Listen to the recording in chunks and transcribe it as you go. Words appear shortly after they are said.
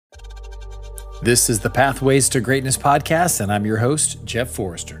This is the Pathways to Greatness podcast, and I'm your host, Jeff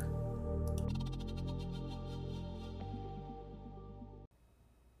Forrester.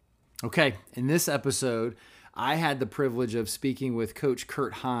 Okay, in this episode, I had the privilege of speaking with Coach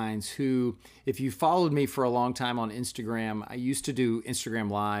Kurt Hines, who, if you followed me for a long time on Instagram, I used to do Instagram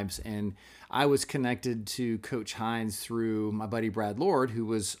Lives, and I was connected to Coach Hines through my buddy Brad Lord, who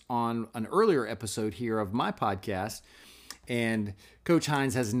was on an earlier episode here of my podcast. And Coach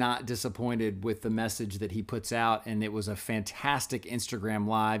Hines has not disappointed with the message that he puts out, and it was a fantastic Instagram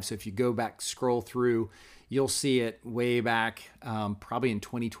Live. So if you go back, scroll through, you'll see it way back, probably in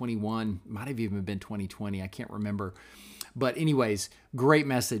 2021, might have even been 2020, I can't remember. But anyways, great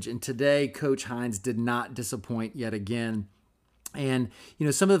message. And today, Coach Hines did not disappoint yet again. And, you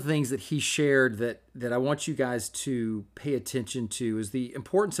know, some of the things that he shared that I want you guys to pay attention to is the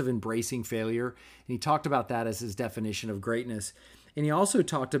importance of embracing failure. And he talked about that as his definition of greatness. And he also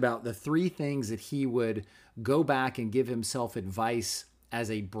talked about the three things that he would go back and give himself advice as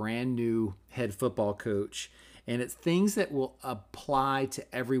a brand new head football coach. And it's things that will apply to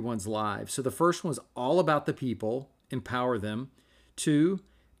everyone's lives. So the first one is all about the people, empower them. 2,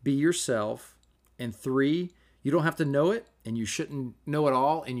 be yourself. And 3, you don't have to know it, and you shouldn't know it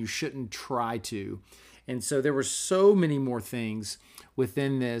all, and you shouldn't try to. And so there were so many more things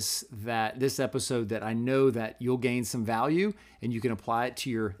within this episode that I know that you'll gain some value and you can apply it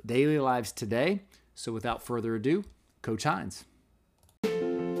to your daily lives today. So without further ado, Coach Hines.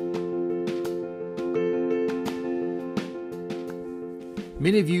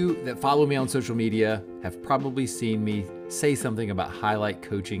 Many of you that follow me on social media have probably seen me say something about Highlight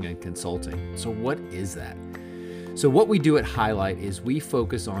Coaching and Consulting. So what is that? So what we do at Highlight is we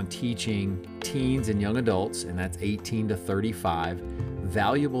focus on teaching teens and young adults, and that's 18 to 35,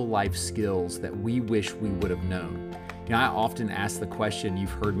 valuable life skills that we wish we would have known. You know, I often ask the question,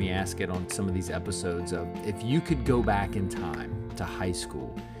 you've heard me ask it on some of these episodes, of if you could go back in time to high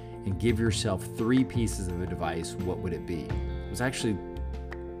school and give yourself 3 pieces of advice, what would it be? It was actually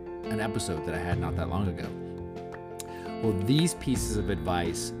an episode that I had not that long ago. Well, these pieces of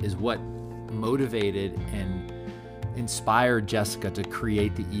advice is what motivated and inspired Jessica to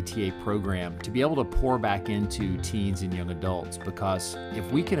create the ETA program, to be able to pour back into teens and young adults, because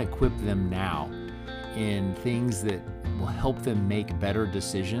if we can equip them now in things that will help them make better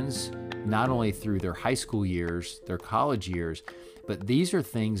decisions, not only through their high school years, their college years, but these are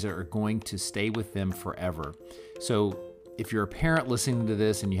things that are going to stay with them forever. So if you're a parent listening to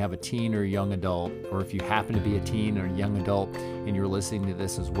this and you have a teen or a young adult, or if you happen to be a teen or a young adult and you're listening to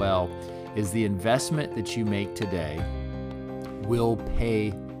this as well, is the investment that you make today will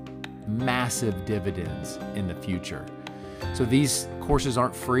pay massive dividends in the future. So these courses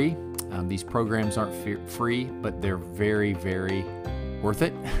aren't free. These programs aren't free, but they're very, very worth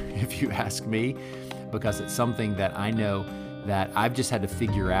it, if you ask me, because it's something that I know that I've just had to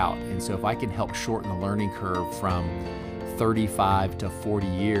figure out. And so if I can help shorten the learning curve from 35 to 40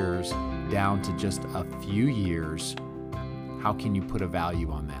 years down to just a few years, how can you put a value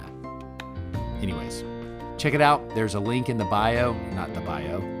on that? Anyways, check it out. There's a link in the bio, not the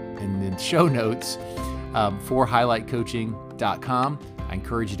bio, in the show notes for highlightcoaching.com. I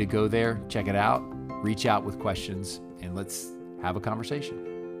encourage you to go there, check it out, reach out with questions, and let's have a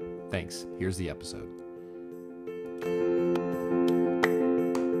conversation. Thanks. Here's the episode.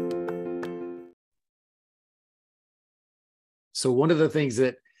 So one of the things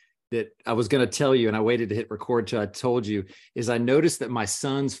that I was going to tell you, and I waited to hit record till I told you, is I noticed that my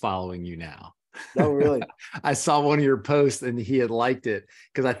son's following you now. Oh, really? I saw one of your posts and he had liked it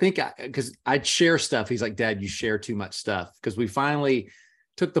because I'd share stuff. He's like, Dad, you share too much stuff. Because we finally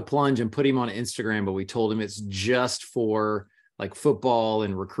took the plunge and put him on Instagram, but we told him it's just for like football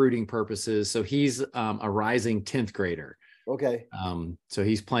and recruiting purposes. So he's a rising 10th grader. Okay. So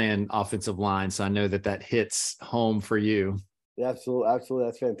he's playing offensive line. So I know that hits home for you. Yeah, absolutely.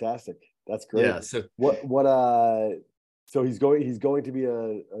 That's fantastic. That's great. Yeah. So so he's going to be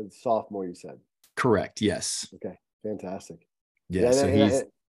a sophomore, you said? Correct. Yes. Okay. Fantastic. Yeah. So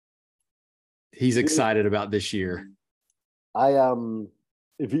he's excited about this year.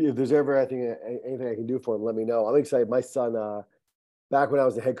 If there's ever anything I can do for him, let me know. I'm excited. My son, back when I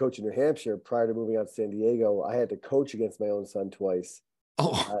was the head coach in New Hampshire, prior to moving out to San Diego, I had to coach against my own son twice.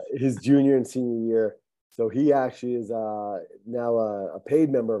 His junior and senior year. So he actually is now a paid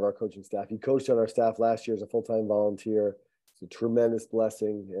member of our coaching staff. He coached on our staff last year as a full-time volunteer. It's a tremendous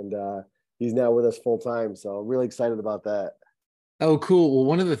blessing. And he's now with us full-time. So I'm really excited about that. Oh, cool. Well,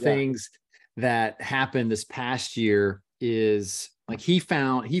 one of the things that happened this past year is like he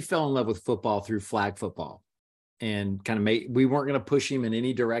fell in love with football through flag football. and kind of we weren't going to push him in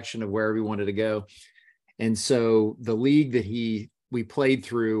any direction of where we wanted to go. And so the league that we played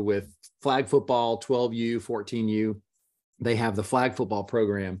through with flag football, 12U, 14U, they have the flag football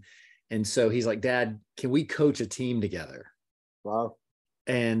program. And so he's like, Dad, can we coach a team together? Wow.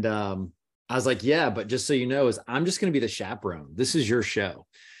 And I was like, yeah, but just so you know, I'm just going to be the chaperone. This is your show.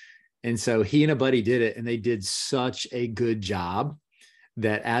 And so he and a buddy did it, and they did such a good job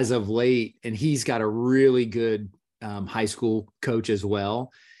that as of late, and he's got a really good high school coach as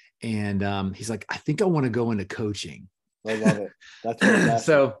well. And he's like, I think I want to go into coaching. I love it. That's fantastic.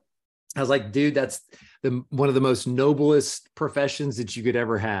 So I was like, dude, that's one of the most noblest professions that you could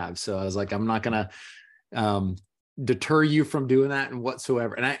ever have. So I was like, I'm not going to deter you from doing that and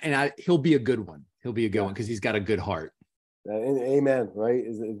whatsoever. And he'll be a good one. He'll be a good one because he's got a good heart. Amen. Right?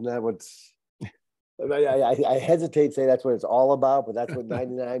 Isn't that what's? I hesitate to say that's what it's all about, but that's what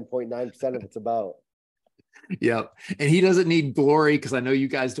 99.9% of it's about. Yep. And he doesn't need glory, because I know you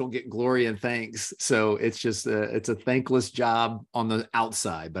guys don't get glory and thanks. So it's just it's a thankless job on the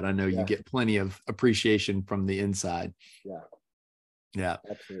outside, but I know you get plenty of appreciation from the inside. Yeah.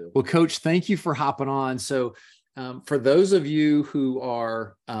 Absolutely. Well, Coach, thank you for hopping on. So for those of you who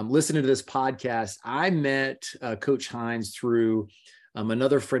are listening to this podcast, I met Coach Hines through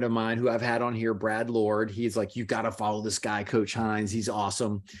another friend of mine who I've had on here, Brad Lord. He's like, you got to follow this guy, Coach Hines. He's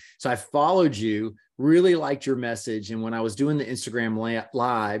awesome. So I followed you, really liked your message. And when I was doing the Instagram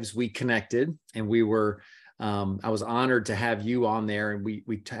lives, we connected, and we were, I was honored to have you on there, and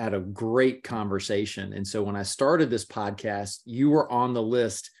we had a great conversation. And so when I started this podcast, you were on the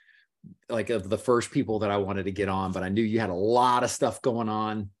list, like, of the first people that I wanted to get on, but I knew you had a lot of stuff going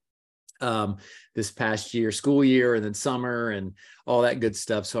on this past year, school year, and then summer and all that good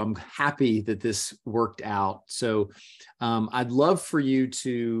stuff. So I'm happy that this worked out. So I'd love for you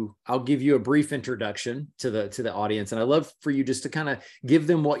I'll give you a brief introduction to the audience. And I'd love for you just to kind of give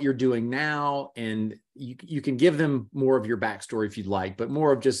them what you're doing now. And you can give them more of your backstory if you'd like, but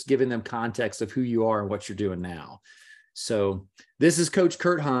more of just giving them context of who you are and what you're doing now. So this is Coach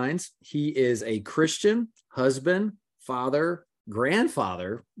Kurt Hines. He is a Christian husband, father,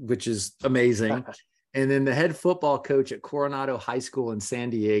 grandfather, which is amazing. And then the head football coach at Coronado High School in San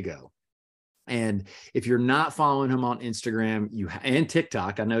Diego. And if you're not following him on Instagram and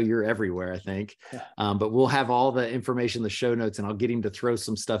TikTok, I know you're everywhere, I think, but we'll have all the information in the show notes, and I'll get him to throw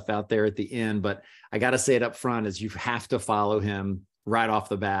some stuff out there at the end. But I got to say it up front, is you have to follow him right off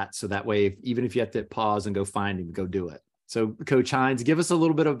the bat. So that way, even if you have to pause and go find him, go do it. So Coach Hines, give us a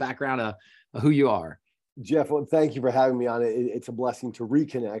little bit of background of who you are. Jeff, well, thank you for having me on it. It's a blessing to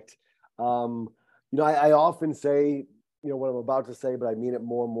reconnect. I often say, what I'm about to say, but I mean it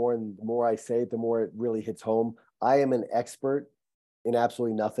more and more. And the more I say it, the more it really hits home. I am an expert in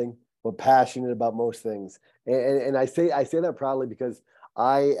absolutely nothing, but passionate about most things. And I say that proudly because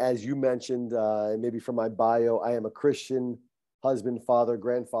as you mentioned, maybe from my bio, I am a Christian husband, father,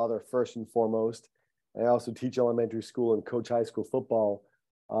 grandfather, first and foremost. I also teach elementary school and coach high school football.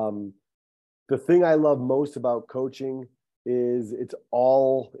 The thing I love most about coaching is it's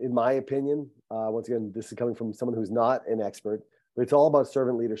all, in my opinion, once again, this is coming from someone who's not an expert, but it's all about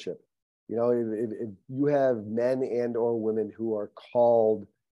servant leadership. If you have men and or women who are called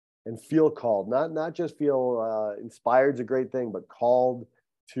and feel called, not just feel inspired is a great thing, but called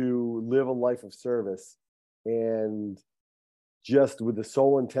to live a life of service, and just with the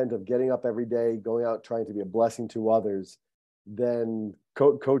sole intent of getting up every day, going out, trying to be a blessing to others, then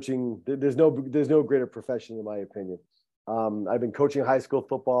coaching, there's no greater profession in my opinion. I've been coaching high school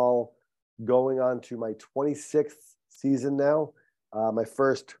football going on to my 26th season now. My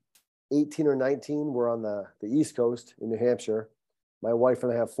first 18 or 19 were on the East Coast in New Hampshire. My wife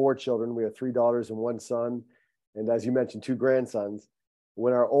and I have 4 children. We have 3 daughters and 1 son. And as you mentioned, 2 grandsons.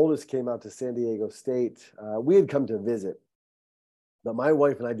 When our oldest came out to San Diego State, we had come to visit. But my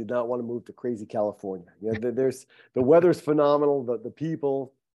wife and I did not want to move to crazy California. The weather's phenomenal. The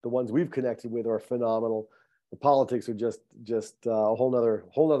people, the ones we've connected with, are phenomenal. The politics are just a whole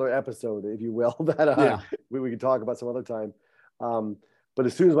nother episode, if you will, that we could talk about some other time. But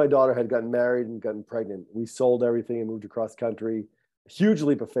as soon as my daughter had gotten married and gotten pregnant, we sold everything and moved across country. Huge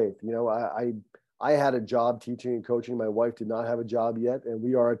leap of faith. I had a job teaching and coaching. My wife did not have a job yet, and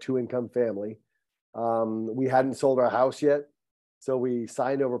we are a 2-income family. We hadn't sold our house yet. So we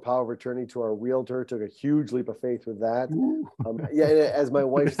signed over power of attorney to our realtor, took a huge leap of faith with that. As my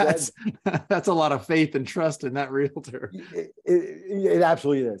wife said, that's a lot of faith and trust in that realtor. It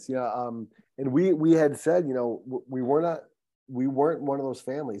absolutely is. And we had said, we weren't one of those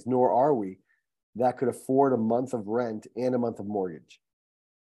families, nor are we, that could afford a month of rent and a month of mortgage.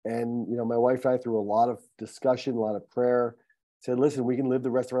 And, my wife and I, through a lot of discussion, a lot of prayer, said, listen, we can live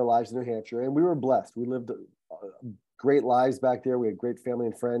the rest of our lives in New Hampshire. And we were blessed. We lived great lives back there. We had great family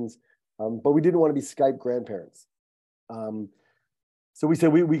and friends, but we didn't want to be Skype grandparents. So we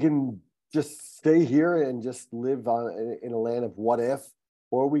said, we can just stay here and just live in a land of what if,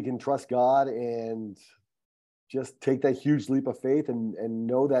 or we can trust God and just take that huge leap of faith and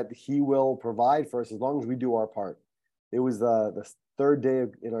know that he will provide for us as long as we do our part. It was the third day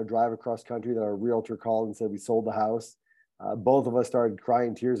in our drive across country that our realtor called and said we sold the house. Both of us started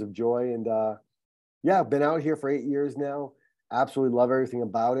crying tears of joy. And I've been out here for 8 years now. Absolutely love everything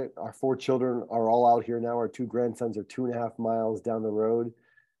about it. Our 4 children are all out here now. Our 2 grandsons are 2.5 miles down the road.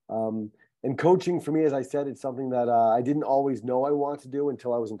 And coaching for me, as I said, it's something that I didn't always know I wanted to do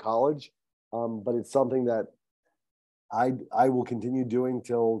until I was in college. But it's something that I will continue doing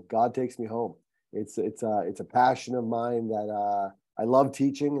till God takes me home. It's a passion of mine that I love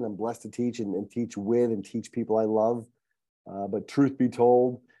teaching, and I'm blessed to teach and teach with and teach people I love. But truth be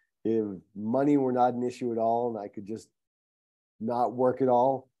told, if money were not an issue at all and I could just not work at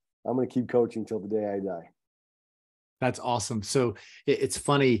all, I'm going to keep coaching till the day I die. That's awesome. So it's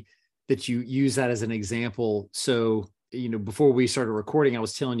funny that you use that as an example. So, before we started recording, I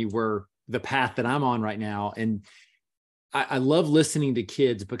was telling you where the path that I'm on right now. And I love listening to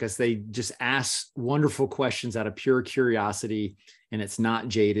kids because they just ask wonderful questions out of pure curiosity, and it's not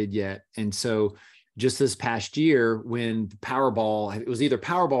jaded yet. And so just this past year, when Powerball, it was either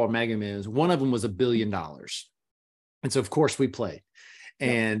Powerball or Mega Millions, one of them was $1 billion. And so, of course, we played.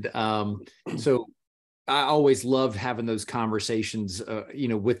 And so I always loved having those conversations,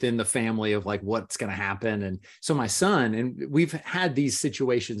 within the family of like what's going to happen. And so my son, and we've had these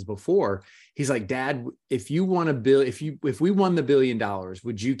situations before. He's like, Dad, if we won the $1 billion,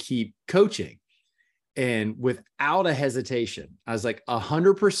 would you keep coaching? And without a hesitation, I was like,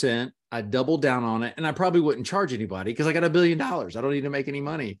 100%. I doubled down on it, and I probably wouldn't charge anybody because I got $1 billion. I don't need to make any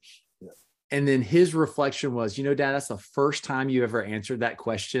money. Yeah. And then his reflection was, Dad, that's the first time you ever answered that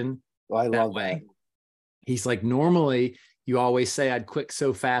question. Oh, I love that. He's like, normally you always say I'd quit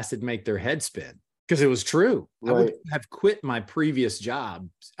so fast it'd make their head spin, because it was true. Right. I would have quit my previous job.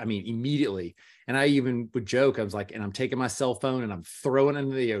 I mean, immediately. And I even would joke. I was like, and I'm taking my cell phone and I'm throwing it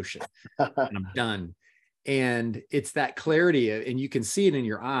into the ocean and I'm done. And it's that clarity, and you can see it in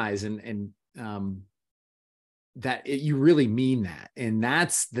your eyes, and that you really mean that. And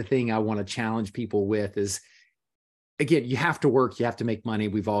that's the thing I want to challenge people with is, again, you have to work, you have to make money.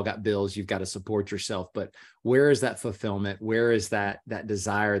 We've all got bills. You've got to support yourself. But where is that fulfillment? Where is that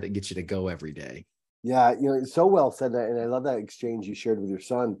desire that gets you to go every day? Yeah, it's so well said that, and I love that exchange you shared with your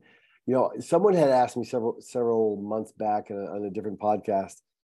son. Someone had asked me several months back on a different podcast.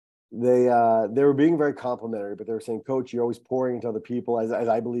 They were being very complimentary, but they were saying, Coach, you're always pouring into other people, as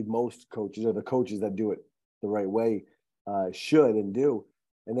I believe most coaches, or the coaches that do it the right way, should and do.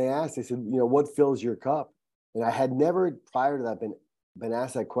 And they said, what fills your cup? And I had never prior to that been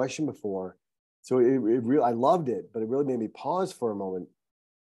asked that question before. So it really, I loved it, but it really made me pause for a moment.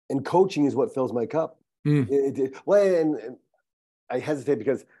 And coaching is what fills my cup. And I hesitate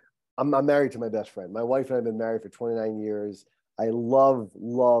because I'm married to my best friend. My wife and I have been married for 29 years. I love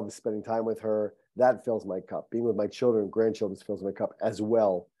spending time with her. That fills my cup. Being with my children and grandchildren fills my cup as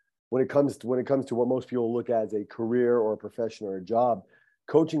well. When it comes to what most people look at as a career or a profession or a job,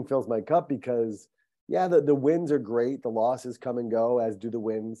 coaching fills my cup because, the wins are great. The losses come and go, as do the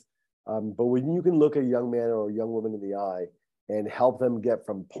wins. But when you can look a young man or a young woman in the eye and help them get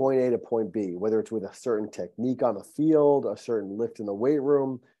from point A to point B, whether it's with a certain technique on the field, a certain lift in the weight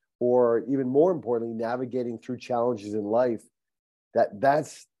room, or even more importantly, navigating through challenges in life,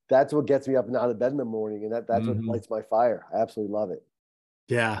 that's what gets me up and out of bed in the morning. And that's what lights my fire. I absolutely love it.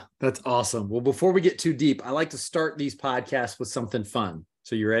 Yeah, that's awesome. Well, before we get too deep, I like to start these podcasts with something fun.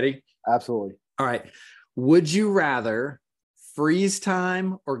 So you ready? Absolutely. All right. Would you rather freeze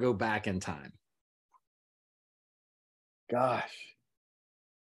time or go back in time? Gosh.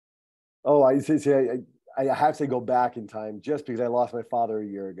 Oh, I have to say go back in time just because I lost my father a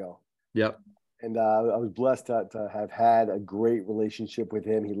year ago. Yep. And I was blessed to have had a great relationship with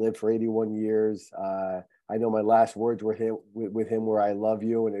him. He lived for 81 years. I know my last words with him were "I love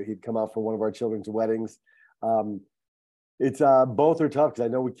you," and he'd come out for one of our children's weddings. It's both are tough because I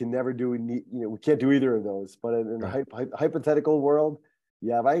know we can never do we can't do either of those. But in a hypothetical world,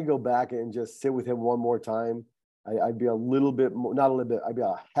 if I could go back and just sit with him one more time, I'd be a little bit more, not a little bit, I'd be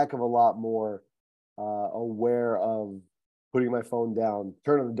a heck of a lot more aware of putting my phone down,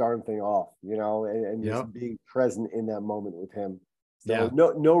 turning the darn thing off, and just being present in that moment with him. So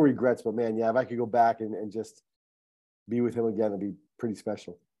no regrets, but man, if I could go back and just be with him again, it'd be pretty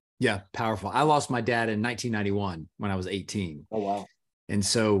special. Yeah, powerful. I lost my dad in 1991 when I was 18. Oh, wow. And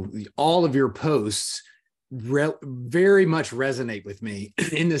so all of your posts very much resonate with me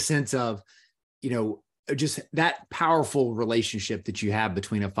in the sense of, just that powerful relationship that you have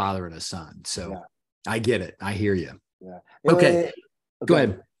between a father and a son. So I get it. I hear you. Yeah. Okay. Go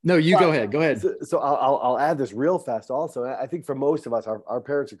ahead. No, you go ahead. Go ahead. So I'll add this real fast also. I think for most of us, our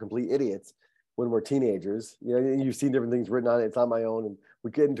parents are complete idiots when we're teenagers. You've seen different things written on it. It's on my own. And we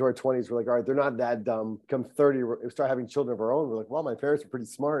get into our 20s, we're like, all right, they're not that dumb. Come 30, we start having children of our own. We're like, well, my parents are pretty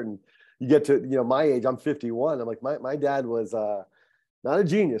smart. And you get to, my age, I'm 51. I'm like, my dad was not a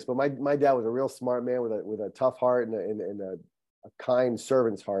genius, but my dad was a real smart man with a tough heart and a kind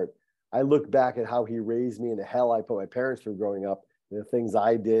servant's heart. I look back at how he raised me and the hell I put my parents through growing up, the things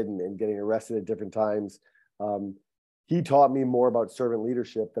I did and getting arrested at different times. He taught me more about servant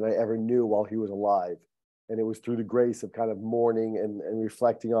leadership than I ever knew while he was alive. And it was through the grace of kind of mourning and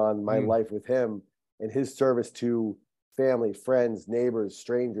reflecting on my life with him and his service to family, friends, neighbors,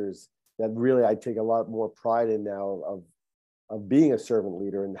 strangers, that really I take a lot more pride in now of being a servant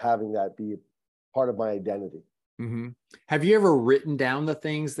leader and having that be part of my identity. Mm-hmm. Have you ever written down the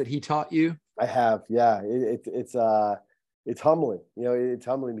things that he taught you? I have. Yeah. It's humbling. It's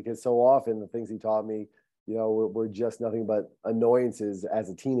humbling because so often the things he taught me, were just nothing but annoyances as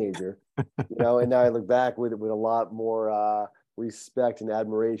a teenager, and now I look back with a lot more respect and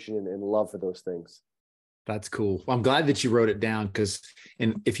admiration and love for those things. That's cool. Well, I'm glad that you wrote it down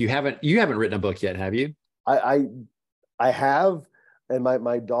and if you haven't written a book yet, have you? I have. And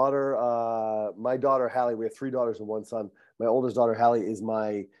my daughter Hallie, we have 3 daughters and 1 son. My oldest daughter, Hallie, is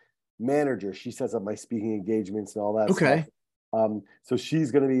my manager. She sets up my speaking engagements and all that stuff. So she's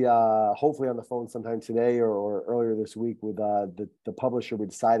going to be hopefully on the phone sometime today or earlier this week with the publisher we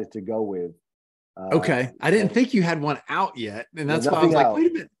decided to go with. Okay. I didn't think you had one out yet. And that's why I was like, wait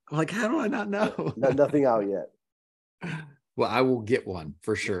a minute. I'm like, how do I not know? Nothing out yet. Well, I will get one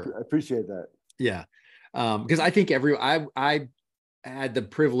for sure. I appreciate that. Yeah. Because I think I had the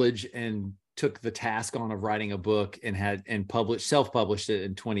privilege and took the task on of writing a book and self-published it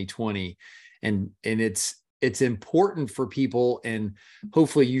in 2020. And it's important for people, and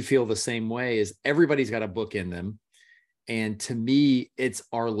hopefully you feel the same way, is everybody's got a book in them. And to me, it's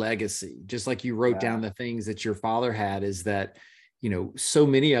our legacy. Just like you wrote down the things that your father had, is that, so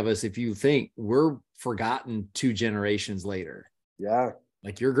many of us, if you think, we're forgotten 2 generations later. Yeah.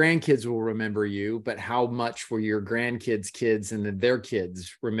 Like your grandkids will remember you, but how much will your grandkids' kids and their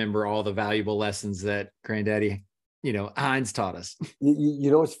kids remember all the valuable lessons that Granddaddy, Hines taught us?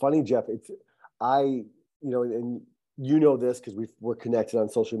 It's funny, Jeff. And this because we're connected on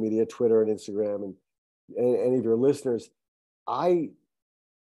social media, Twitter and Instagram, and any of your listeners. I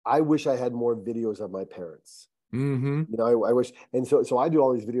wish I had more videos of my parents. Mm-hmm. I wish, and so I do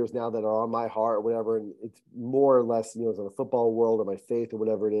all these videos now that are on my heart or whatever, and it's more or less, it's on the football world or my faith or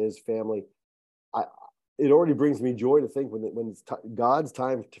whatever it is, family. It already brings me joy to think when it's God's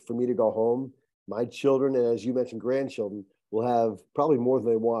time for me to go home, my children, and as you mentioned, grandchildren, will have probably more than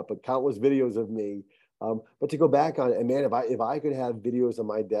they want, but countless videos of me. But to go back on it, and man, if I could have videos of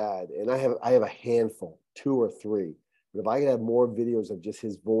my dad, and I have a handful, 2 or 3, but if I could have more videos of just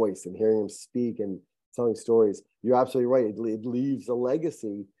his voice and hearing him speak and telling stories, you're absolutely right. It leaves a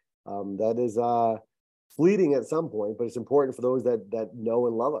legacy that is fleeting at some point, but it's important for those that know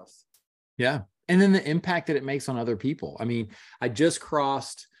and love us. Yeah. And then the impact that it makes on other people. I mean, I just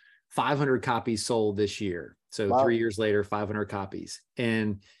crossed 500 copies sold this year. So wow. 3 years later, 500 copies.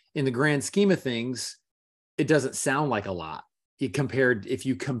 And in the grand scheme of things, it doesn't sound like a lot.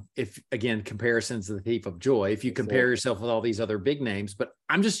 If again, comparisons to the thief of joy, if you compare yourself with all these other big names, but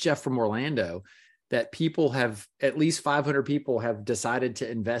I'm just Jeff from Orlando, that people have, at least 500 people have decided to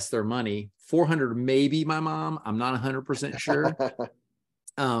invest their money. 400, maybe my mom, I'm not 100% sure.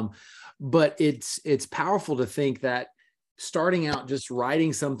 But it's powerful to think that starting out just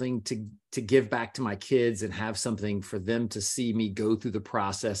writing something to give back to my kids and have something for them to see me go through the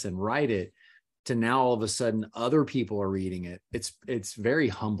process and write it, to now all of a sudden other people are reading it. It's very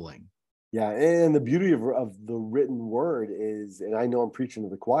humbling. Yeah. And the beauty of the written word is, and I know I'm preaching to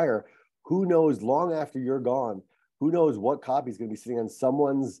the choir, who knows, long after you're gone, who knows what copy is going to be sitting on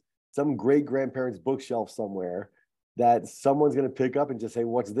some great grandparents' bookshelf somewhere that someone's going to pick up and just say,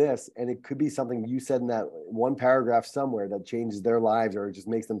 what's this? And it could be something you said in that one paragraph somewhere that changes their lives, or it just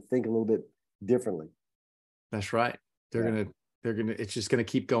makes them think a little bit differently. That's right. It's just going to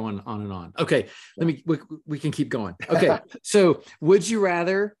keep going on and on. Okay. We can keep going. Okay. So would you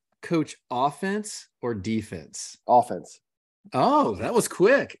rather coach offense or defense? Offense. Oh, that was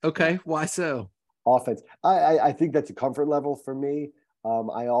quick. Okay. Why so? Offense. I think that's a comfort level for me.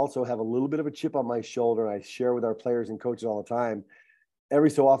 I also have a little bit of a chip on my shoulder. I share with our players and coaches all the time. Every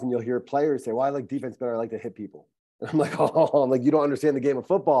so often you'll hear players say, well, I like defense better. I like to hit people. And I'm like, oh, I'm like, you don't understand the game of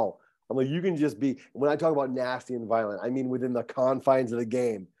football. I'm like, you can just be, when I talk about nasty and violent, I mean within the confines of the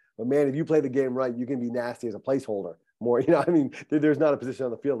game. But man, if you play the game right, you can be nasty as a placeholder more. I mean, there's not a position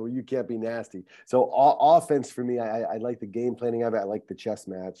on the field where you can't be nasty. So offense for me, I like the game planning of it. I like the chess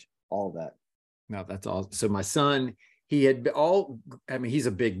match, all of that. No, that's all. So my son, I mean, he's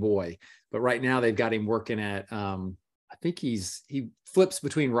a big boy, but right now they've got him working at, I think he flips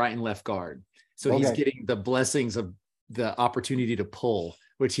between right and left guard. So he's getting the blessings of the opportunity to pull,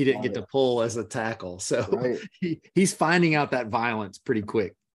 which he didn't get to pull as a tackle. So he's finding out that violence pretty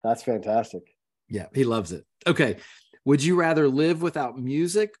quick. That's fantastic. Yeah, he loves it. Okay. Would you rather live without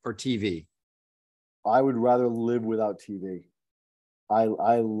music or TV? I would rather live without TV. I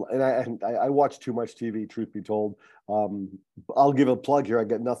watch too much TV, truth be told. I'll give a plug here. I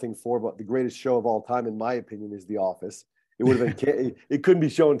get nothing for, but the greatest show of all time, in my opinion, is The Office. It would have been, it couldn't be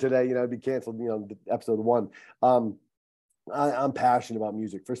shown today. It'd be canceled. Episode 1. I'm passionate about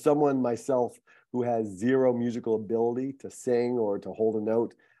music. For someone myself who has zero musical ability to sing or to hold a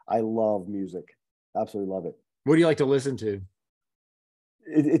note, I love music. Absolutely love it. What do you like to listen to?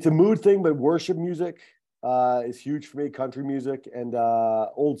 It's a mood thing, but worship music is huge for me. Country music and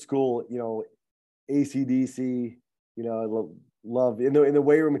old school, AC/DC. I love in the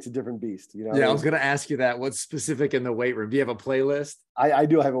weight room. It's a different beast. Yeah, I was going to ask you that. What's specific in the weight room? Do you have a playlist? I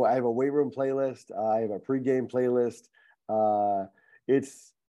do. I have a weight room playlist. I have a pregame playlist. I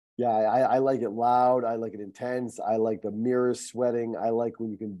like it loud. I like it intense. I like the mirrors sweating. I like when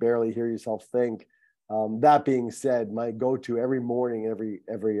you can barely hear yourself think. That being said, my go-to every morning, every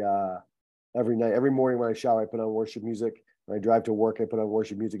night, every morning when I shower, I put on worship music. When I drive to work, I put on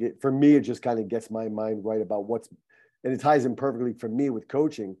worship music. For me, it just kind of gets my mind right about and it ties in perfectly for me with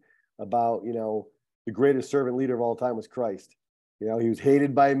coaching about, the greatest servant leader of all time was Christ. He was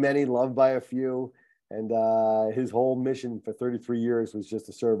hated by many, loved by a few. And his whole mission for 33 years was just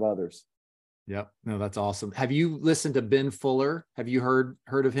to serve others. Yep. No, that's awesome. Have you listened to Ben Fuller? Have you heard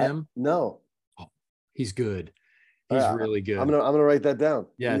of him? No. Oh, he's good. He's really good. I'm gonna write that down.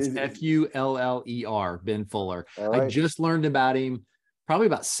 Yeah, it's Fuller, Ben Fuller. Right. I just learned about him probably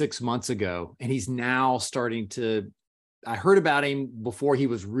about 6 months ago, and he's now starting to. I heard about him before he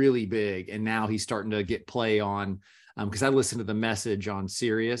was really big, and now he's starting to get play on. Because I listen to The Message on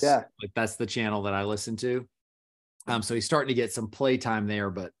Sirius. Yeah, like that's the channel that I listen to. So he's starting to get some play time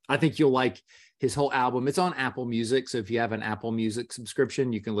there, but I think you'll like his whole album. It's on Apple Music. So if you have an Apple Music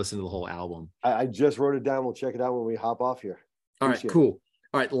subscription, you can listen to the whole album. I just wrote it down. We'll check it out when we hop off here. All right, cool.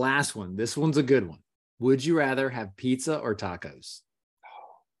 All right, last one. This one's a good one. Would you rather have pizza or tacos?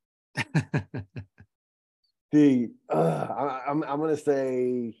 I'm gonna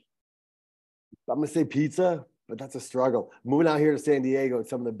say pizza, but that's a struggle. Moving out here to San Diego, it's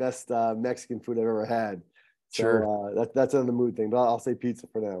some of the best Mexican food I've ever had. So, sure. That's on the mood thing, but I'll say pizza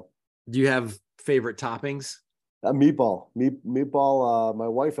for now. Do you have favorite toppings? Meatball. My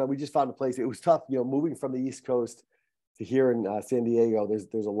wife and I, we just found a place. It was tough, moving from the East Coast to here in San Diego.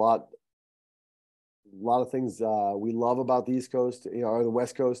 There's a lot of things we love about the East Coast, or the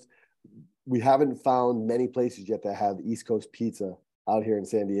West Coast. We haven't found many places yet that have East Coast pizza out here in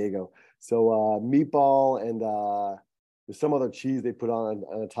San Diego. So meatball and there's some other cheese they put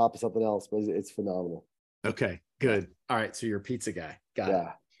on top of something else, but it's phenomenal. Okay, good. All right, so you're a pizza guy. Got it.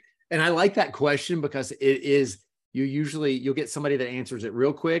 And I like that question because it is, you'll get somebody that answers it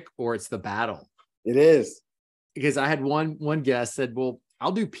real quick, or it's the battle. It is. Because I had one guest said, well,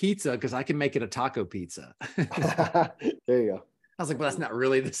 I'll do pizza because I can make it a taco pizza. There you go. I was like, well, that's not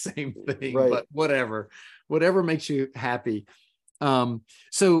really the same thing, right. But whatever makes you happy.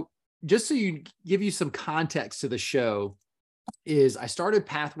 So just so you give you some context to the show is I started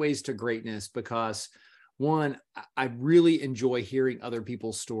Pathways to Greatness because one, I really enjoy hearing other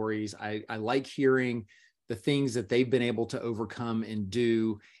people's stories. I like hearing the things that they've been able to overcome and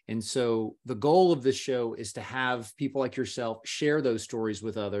do. And so the goal of this show is to have people like yourself share those stories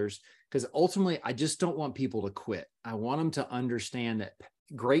with others, because ultimately I just don't want people to quit. I want them to understand that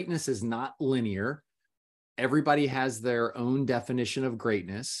greatness is not linear. Everybody has their own definition of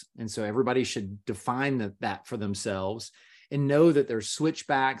greatness. And so everybody should define that for themselves and know that there's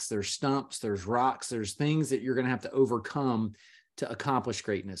switchbacks, there's stumps, there's rocks, there's things that you're going to have to overcome to accomplish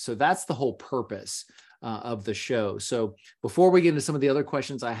greatness. So that's the whole purpose of the show. So before we get into some of the other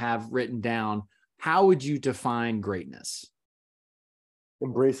questions I have written down, how would you define greatness?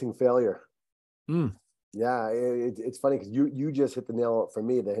 Embracing failure. Mm. Yeah, it's funny because you just hit the nail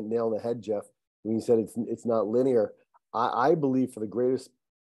on the head, Jeff, when you said it's not linear. I believe for the greatest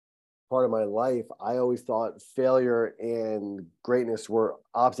part of my life, I always thought failure and greatness were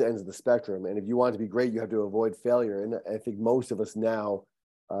opposite ends of the spectrum. And if you want to be great, you have to avoid failure. And I think most of us now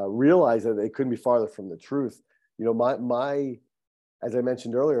realize that it couldn't be farther from the truth. You know, as I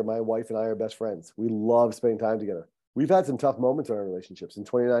mentioned earlier, my wife and I are best friends. We love spending time together. We've had some tough moments in our relationships. In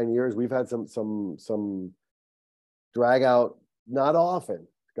 29 years, we've had some drag out, not often.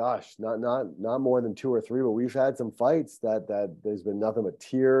 Gosh, not more than 2 or 3, but we've had some fights that there's been nothing but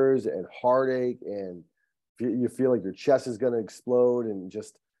tears and heartache, and you feel like your chest is going to explode and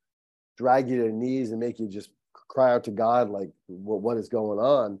just drag you to your knees and make you just cry out to God, like what is going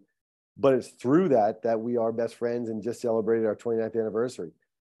on. But it's through that we are best friends and just celebrated our 29th anniversary.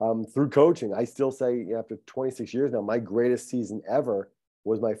 Through coaching, I still say after 26 years now, my greatest season ever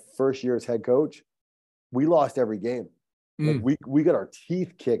was my first year as head coach. We lost every game. Like we got our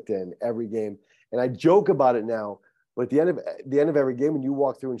teeth kicked in every game. And I joke about it now, but at the end of every game, when you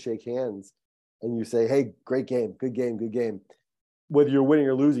walk through and shake hands and you say, "Hey, great game, good game, good game," whether you're winning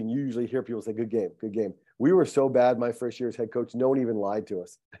or losing, you usually hear people say, "Good game, good game." We were so bad my first year as head coach, no one even lied to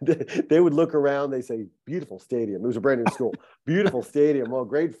us. They would look around, they say, "Beautiful stadium." It was a brand new school. Beautiful stadium. Well,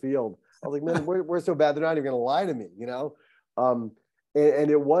 great field. I was like, man, we're so bad, they're not even going to lie to me, you know?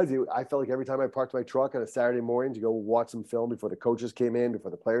 And I felt like every time I parked my truck on a Saturday morning to go watch some film before the coaches came in,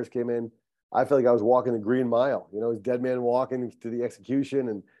 before the players came in, I felt like I was walking the green mile, you know, dead man walking to the execution.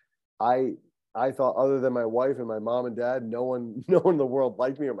 And I thought, other than my wife and my mom and dad, no one in the world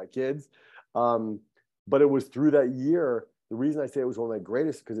liked me or my kids. But it was through that year, the reason I say it was one of my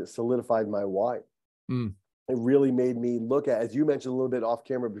greatest, because it solidified my why. It really made me look at, as you mentioned a little bit off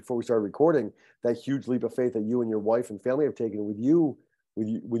camera before we started recording, that huge leap of faith that you and your wife and family have taken with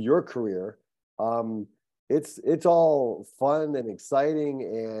your career. It's all fun and exciting,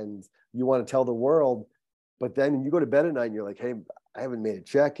 and you want to tell the world, but then you go to bed at night and you're like, hey, I haven't made a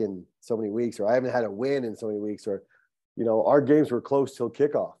check in so many weeks, or I haven't had a win in so many weeks, or, you know, our games were close till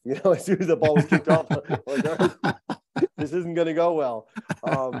kickoff. You know, as soon as the ball was kicked off, like, all right, this isn't going to go well.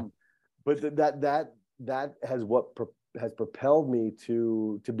 But that has propelled me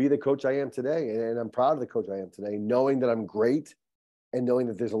to be the coach I am today. And I'm proud of the coach I am today, knowing that I'm great and knowing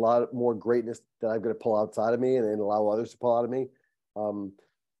that there's a lot more greatness that I'm going to pull outside of me and allow others to pull out of me.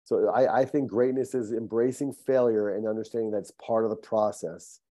 So I think greatness is embracing failure and understanding that's part of the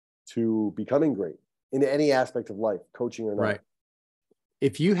process to becoming great in any aspect of life, coaching or not. Right.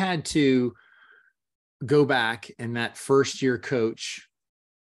 If you had to go back and that first year coach,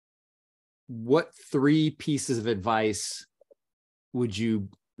 what 3 pieces of advice would you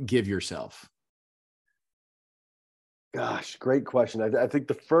give yourself? Gosh, great question. I think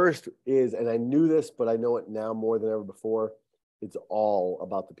the first is, and I knew this, but I know it now more than ever before, it's all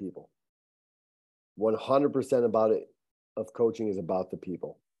about the people. 100% about it of coaching is about the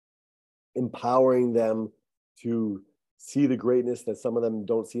people. Empowering them to see the greatness that some of them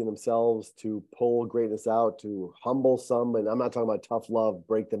don't see in themselves, to pull greatness out, to humble some. And I'm not talking about tough love,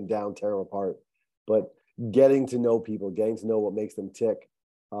 break them down, tear them apart, but getting to know people, getting to know what makes them tick.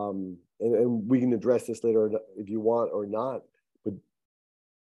 And we can address this later if you want or not. But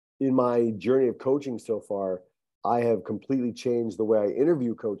in my journey of coaching so far, I have completely changed the way I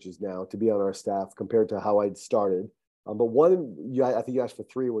interview coaches now to be on our staff compared to how I'd started. But one, I think you asked for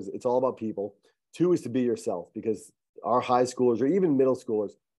 3, was it's all about people. 2 is to be yourself, because our high schoolers or even middle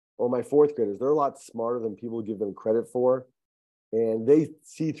schoolers or my 4th graders, they're a lot smarter than people give them credit for. And they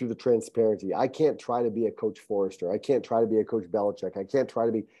see through the transparency. I can't try to be a Coach Forrester. I can't try to be a Coach Belichick. I can't try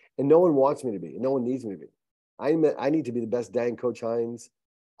to be, and no one wants me to be, and no one needs me to be. I need to be the best dang Coach Hines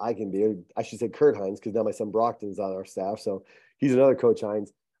I can be. I should say Kurt Hines, because now my son Brockton's on our staff, so he's another Coach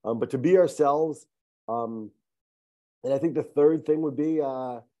Hines. But to be ourselves, and I think the third thing would be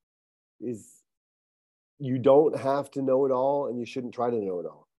is you don't have to know it all, and you shouldn't try to know it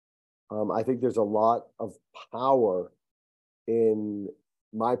all. I think there's a lot of power in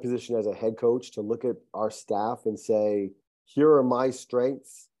my position as a head coach to look at our staff and say, here are my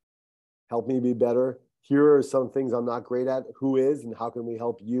strengths, help me be better. Here are some things I'm not great at. Who is, and how can we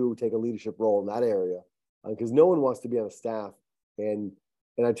help you take a leadership role in that area? Because no one wants to be on a staff. And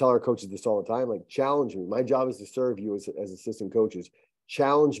I tell our coaches this all the time, like, challenge me. My job is to serve you as assistant coaches.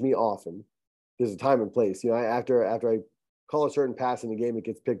 Challenge me often. There's a time and place. You know, after I call a certain pass in the game, it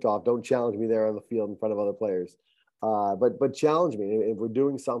gets picked off. Don't challenge me there on the field in front of other players. But challenge me. If we're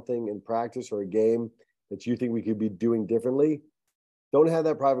doing something in practice or a game that you think we could be doing differently, don't have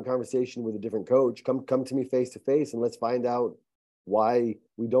that private conversation with a different coach. Come to me face to face, and let's find out why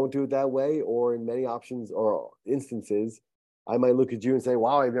we don't do it that way. Or in many options or instances, I might look at you and say,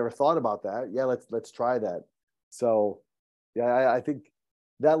 wow, I've never thought about that. Yeah, let's try that. So, yeah, I think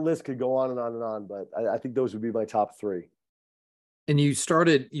that list could go on and on and on, but I think those would be my top three. And you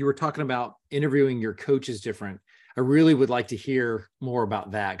were talking about interviewing your coaches different. I really would like to hear more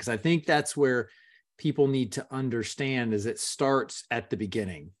about that, because I think that's where people need to understand is it starts at the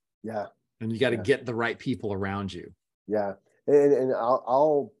beginning. Yeah. And you got to get the right people around you. Yeah. And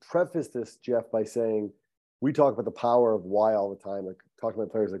I'll preface this, Jeff, by saying we talk about the power of why all the time. Like talking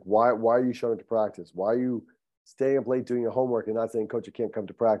about players, like why are you showing up to practice? Why are you staying up late doing your homework and not saying, Coach, you can't come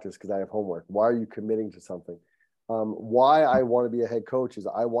to practice because I have homework? Why are you committing to something? Why I want to be a head coach is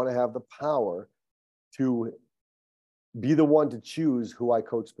I want to have the power to be the one to choose who I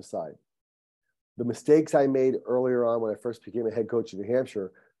coach beside. The mistakes I made earlier on when I first became a head coach in New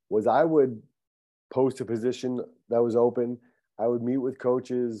Hampshire was I would post a position that was open. I would meet with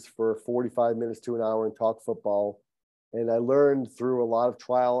coaches for 45 minutes to an hour and talk football. And I learned through a lot of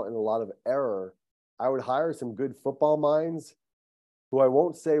trial and a lot of error. I would hire some good football minds who I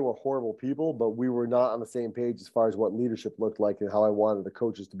won't say were horrible people, but we were not on the same page as far as what leadership looked like and how I wanted the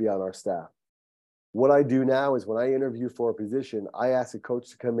coaches to be on our staff. What I do now is when I interview for a position, I ask a coach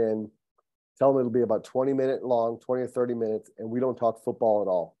to come in, tell them it'll be about 20-minute long, 20 or 30 minutes, and we don't talk football at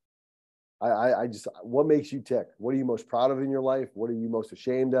all. I just, what makes you tick? What are you most proud of in your life? What are you most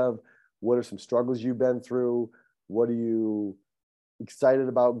ashamed of? What are some struggles you've been through? What are you excited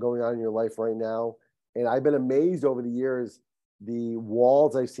about going on in your life right now? And I've been amazed over the years, the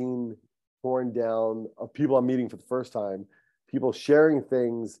walls I've seen torn down of people I'm meeting for the first time, people sharing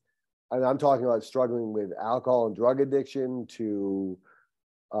things. And I'm talking about struggling with alcohol and drug addiction to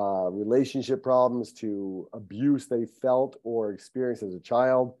relationship problems to abuse they felt or experienced as a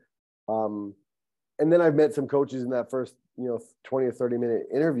child. And then I've met some coaches in that first, 20 or 30-minute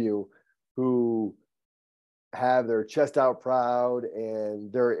interview who have their chest out proud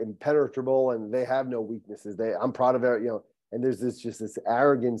and they're impenetrable and they have no weaknesses. I'm proud of it, and there's this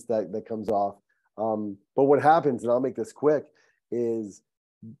arrogance that comes off. But what happens, and I'll make this quick, is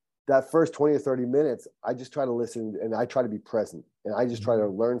that first 20 or 30 minutes, I just try to listen and I try to be present and I just try to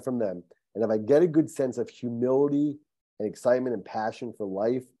learn from them. And if I get a good sense of humility and excitement and passion for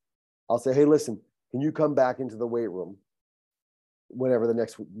life, I'll say, hey, listen, can you come back into the weight room, whenever the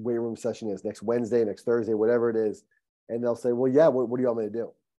next weight room session is, next Wednesday, next Thursday, whatever it is. And they'll say, well, yeah, what do you want me to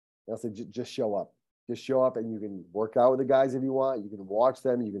do? And I'll say, just show up. Just show up and you can work out with the guys if you want. You can watch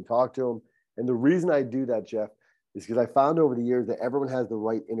them. You can talk to them. And the reason I do that, Jeff, is because I found over the years that everyone has the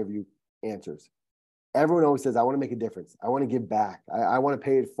right interview answers. Everyone always says, I want to make a difference. I want to give back. I want to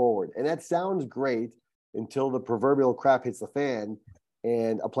pay it forward. And that sounds great until the proverbial crap hits the fan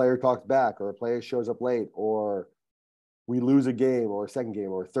and a player talks back or a player shows up late or we lose a game or a second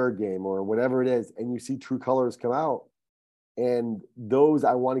game or a third game or whatever it is. And you see true colors come out. And those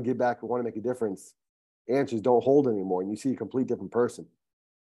I want to give back, I want to make a difference answers don't hold anymore. And you see a complete different person.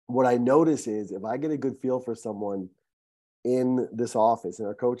 What I notice is if I get a good feel for someone in this office, in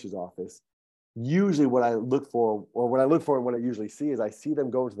our coach's office, usually what I look for and what I usually see is I see them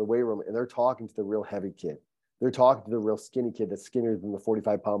go into the weight room and they're talking to the real heavy kid. They're talking to the real skinny kid that's skinnier than the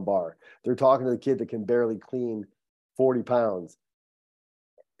 45-pound bar. They're talking to the kid that can barely clean 40 pounds.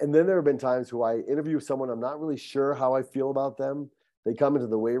 And then there have been times where I interview someone, I'm not really sure how I feel about them. They come into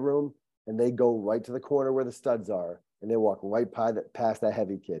the weight room and they go right to the corner where the studs are. And they walk right past that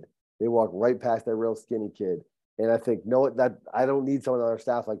heavy kid. They walk right past that real skinny kid. And I think, no, that I don't need someone on our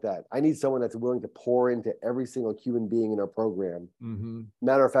staff like that. I need someone that's willing to pour into every single human being in our program. Mm-hmm.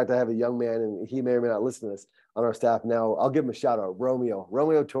 Matter of fact, I have a young man, and he may or may not listen to this, on our staff now. I'll give him a shout out,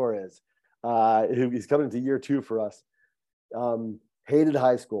 Romeo Torres. He's coming into year 2 for us. Hated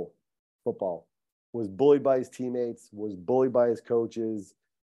high school football, was bullied by his teammates, was bullied by his coaches,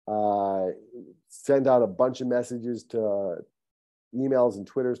 sent out a bunch of messages to emails and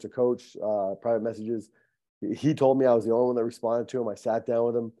Twitters to coach, private messages. He told me I was the only one that responded to him. I sat down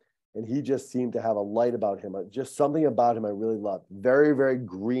with him and he just seemed to have a light about him. Just something about him I really loved. Very, very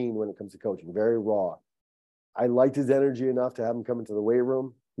green when it comes to coaching, very raw. I liked his energy enough to have him come into the weight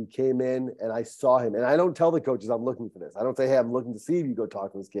room. He came in and I saw him. And I don't tell the coaches I'm looking for this. I don't say, hey, I'm looking to see if you go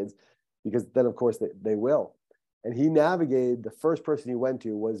talk to those kids, because then, of course, they will. And he navigated, the first person he went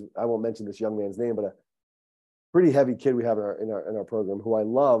to was, I won't mention this young man's name, but a pretty heavy kid we have in our program who I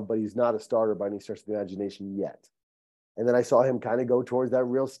love, but he's not a starter by any stretch of the imagination yet. And then I saw him kind of go towards that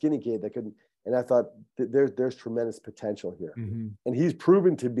real skinny kid that couldn't. And I thought there's tremendous potential here. Mm-hmm. And he's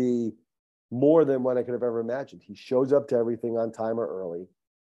proven to be more than what I could have ever imagined. He shows up to everything on time or early.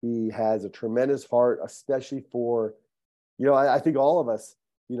 He has a tremendous heart, especially for, I think all of us,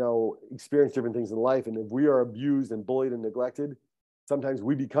 experience different things in life. And if we are abused and bullied and neglected, sometimes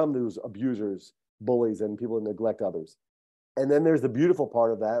we become those abusers bullies and people that neglect others. And then there's the beautiful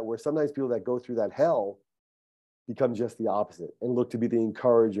part of that, where sometimes people that go through that hell become just the opposite and look to be the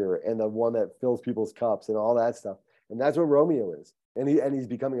encourager and the one that fills people's cups and all that stuff. And that's what Romeo is. And he's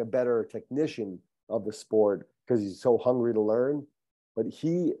becoming a better technician of the sport because he's so hungry to learn. But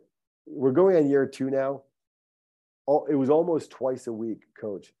we're going on year 2 now. It was almost twice a week,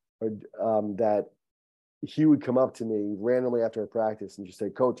 Coach, that he would come up to me randomly after a practice and just say,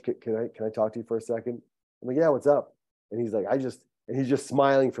 Coach, can I talk to you for a second? I'm like, yeah, what's up? And he's like, and he's just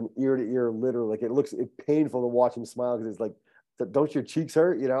smiling from ear to ear, literally. Like it's painful to watch him smile because it's like, don't your cheeks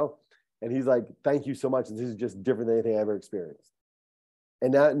hurt, you know? And he's like, thank you so much. And this is just different than anything I ever experienced.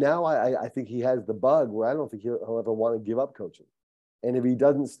 And now I think he has the bug where I don't think he'll ever want to give up coaching. And if he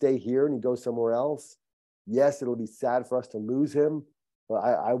doesn't stay here and he goes somewhere else, yes, it'll be sad for us to lose him, but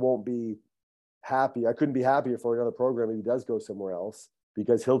I won't be happy. I couldn't be happier for another program if he does go somewhere else,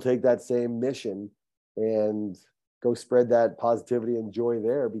 because he'll take that same mission and go spread that positivity and joy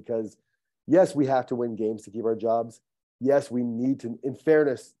there. Because yes, we have to win games to keep our jobs. Yes, we need to, in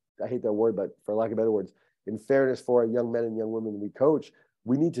fairness, I hate that word, but for lack of better words, in fairness for our young men and young women we coach,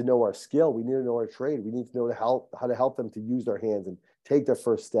 we need to know our skill. We need to know our trade. We need to know how to help them to use their hands and take their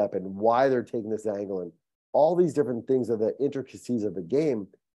first step and why they're taking this angle and all these different things are the intricacies of the game.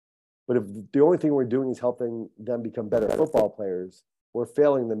 But if the only thing we're doing is helping them become better football players, we're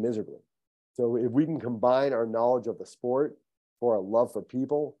failing them miserably. So if we can combine our knowledge of the sport for our love for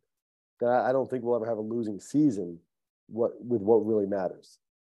people, then I don't think we'll ever have a losing season with what really matters.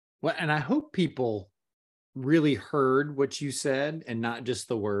 Well, and I hope people really heard what you said and not just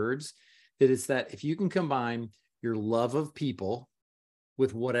the words, that it's that if you can combine your love of people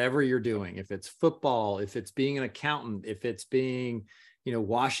with whatever you're doing, if it's football, if it's being an accountant, if it's being,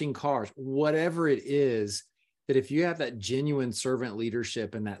 washing cars, whatever it is, that if you have that genuine servant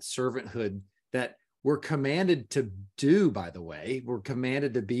leadership and that servanthood that we're commanded to do, by the way, we're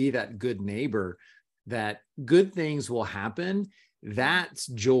commanded to be that good neighbor, that good things will happen. That's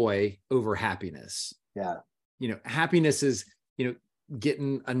joy over happiness. Yeah. Happiness is,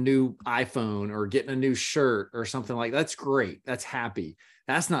 getting a new iPhone or getting a new shirt or something like that's great. That's happy.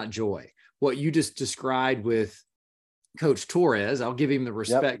 That's not joy. What you just described with Coach Torres, I'll give him the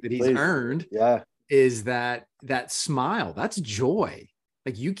respect that he's earned. Yeah. Is that smile? That's joy.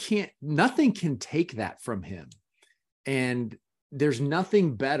 Like nothing can take that from him. And there's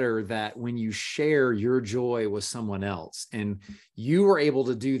nothing better that when you share your joy with someone else, and you were able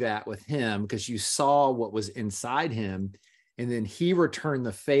to do that with him because you saw what was inside him. And then he returned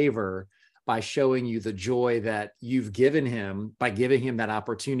the favor by showing you the joy that you've given him by giving him that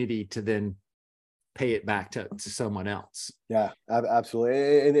opportunity to then pay it back to someone else. Yeah,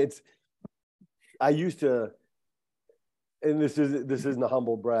 absolutely. And I used to, and this isn't a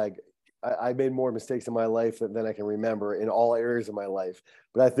humble brag, I made more mistakes in my life than I can remember in all areas of my life.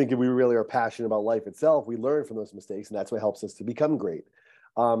 But I think if we really are passionate about life itself, we learn from those mistakes, and that's what helps us to become great.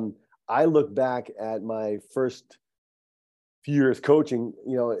 I look back at my first few years coaching,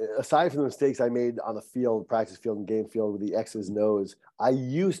 aside from the mistakes I made on the field, practice field and game field with the X's and O's, I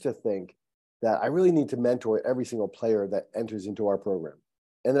used to think that I really need to mentor every single player that enters into our program.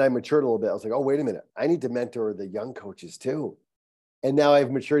 And then I matured a little bit. I was like, oh, wait a minute. I need to mentor the young coaches too. And now I've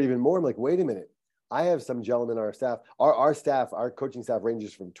matured even more. I'm like, wait a minute. I have some gentlemen on our staff. Our coaching staff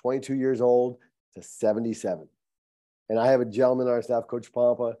ranges from 22 years old to 77. And I have a gentleman on our staff, Coach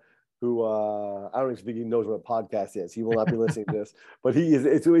Pompa, who I don't even think he knows what a podcast is. He will not be listening to this. But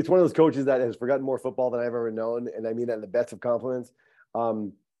it's one of those coaches that has forgotten more football than I've ever known. And I mean that in the best of compliments.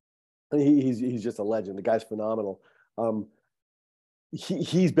 He's just a legend. The guy's phenomenal.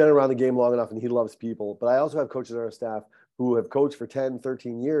 He's been around the game long enough and he loves people. But I also have coaches on our staff who have coached for 10,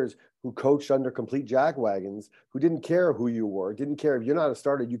 13 years, who coached under complete jackwagons, who didn't care who you were, didn't care if you're not a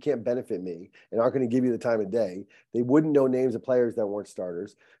starter, you can't benefit me, and aren't going to give you the time of day. They wouldn't know names of players that weren't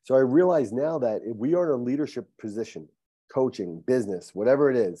starters. So I realize now that if we are in a leadership position, coaching, business,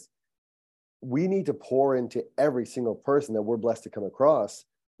 whatever it is, we need to pour into every single person that we're blessed to come across,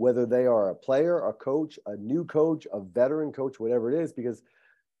 whether they are a player, a coach, a new coach, a veteran coach, whatever it is, because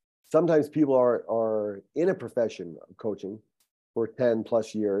sometimes people are in a profession of coaching for 10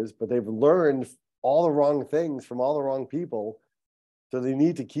 plus years, but they've learned all the wrong things from all the wrong people. So they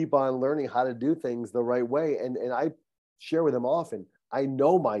need to keep on learning how to do things the right way. And I share with them often, I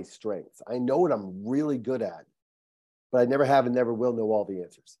know my strengths. I know what I'm really good at, but I never have and never will know all the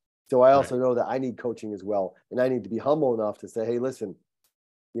answers. So I also know that I need coaching as well. And I need to be humble enough to say, hey, listen,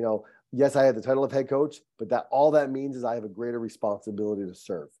 yes, I have the title of head coach, but that all that means is I have a greater responsibility to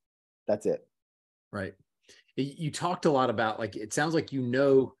serve. That's it. Right. You talked a lot about, like, it sounds like, you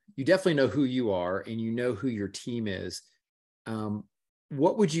you definitely know who you are and you know who your team is.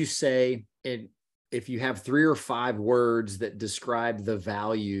 What would you say if you have 3 or 5 words that describe the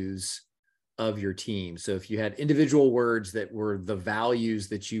values of your team? So if you had individual words that were the values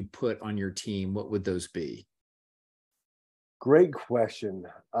that you put on your team, what would those be? Great question.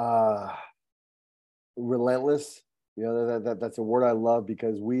 Relentless. You know, that's a word I love,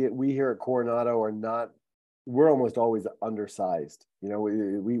 because we here at Coronado are not, we're almost always undersized. You know,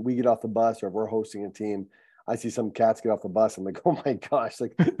 we get off the bus, or if we're hosting a team, I see some cats get off the bus. I'm like, oh my gosh,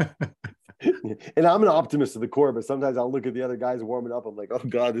 like, and I'm an optimist to the core, but sometimes I'll look at the other guys warming up. I'm like, oh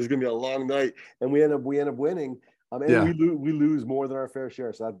God, this is gonna be a long night, and we end up winning. And Yeah. we lose more than our fair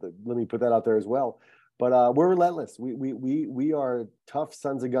share. So let me put that out there as well. But we're relentless. We are tough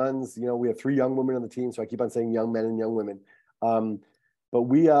sons of guns. You know, we have 3 young women on the team, so I keep on saying young men and young women. But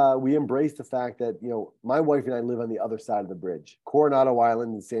we embrace the fact that, you know, my wife and I live on the other side of the bridge. Coronado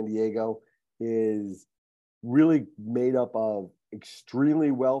Island in San Diego is really made up of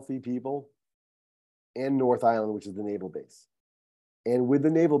extremely wealthy people, and North Island, which is the naval base. And with the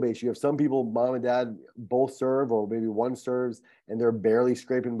naval base, you have some people, mom and dad both serve, or maybe one serves, and they're barely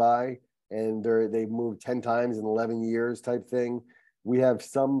scraping by, and they've moved 10 times in 11 years type thing. We have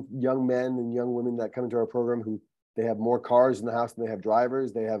some young men and young women that come into our program who they have more cars in the house than they have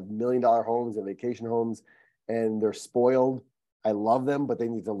drivers. They have $1 million homes and vacation homes, and they're spoiled. I love them, but they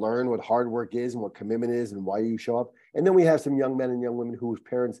need to learn what hard work is and what commitment is and why you show up. And then we have some young men and young women whose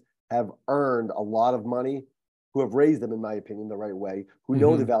parents have earned a lot of money, who have raised them, in my opinion, the right way, who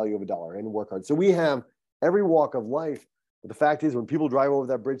know the value of a dollar and work hard. So we have every walk of life. But the fact is, when people drive over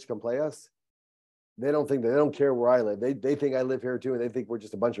that bridge to come play us, they don't care where I live. They think I live here too, and they think we're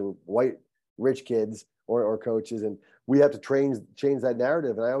just a bunch of white rich kids or coaches. And we have to change that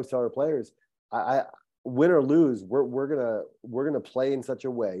narrative. And I always tell our players, I win or lose, we're gonna play in such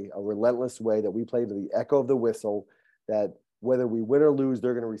a way, a relentless way, that we play to the echo of the whistle, that whether we win or lose,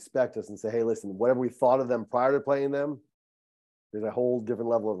 they're going to respect us and say, hey, listen, whatever we thought of them prior to playing them, there's a whole different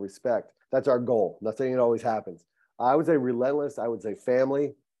level of respect. That's our goal. I'm not saying it always happens. I would say relentless. I would say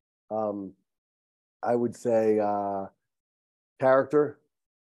family. I would say character.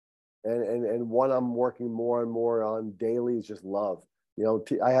 And one I'm working more and more on daily is just love. You know,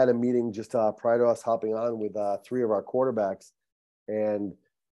 I had a meeting just prior to us hopping on with 3 of our quarterbacks. And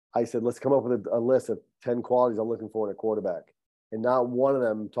I said, let's come up with a list of 10 qualities I'm looking for in a quarterback. And not one of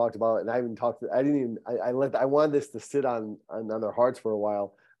them talked about it. And I wanted this to sit on their hearts for a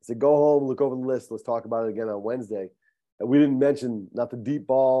while. I said, go home, look over the list. Let's talk about it again on Wednesday. And we didn't mention not the deep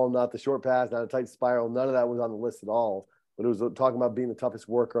ball, not the short pass, not a tight spiral. None of that was on the list at all. But it was talking about being the toughest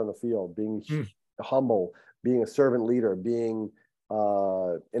worker on the field, being humble, being a servant leader, being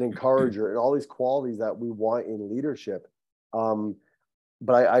an encourager, and all these qualities that we want in leadership.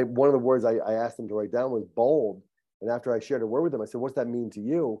 But one of the words I asked them to write down was bold. And after I shared a word with them, I said, what's that mean to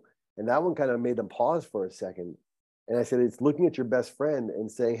you? And that one kind of made them pause for a second. And I said, it's looking at your best friend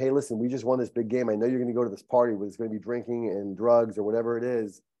and saying, hey, listen, we just won this big game. I know you're going to go to this party where there's going to be drinking and drugs or whatever it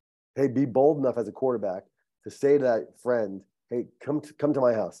is. Hey, be bold enough as a quarterback to say to that friend, hey, come to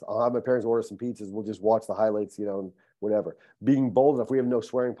my house. I'll have my parents order some pizzas. We'll just watch the highlights, you know, and whatever. Being bold enough. We have no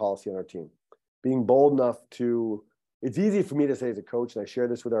swearing policy on our team. Being bold enough to, it's easy for me to say as a coach, and I share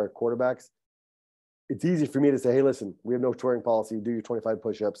this with our quarterbacks, it's easy for me to say, hey, listen, we have no swearing policy. Do your 25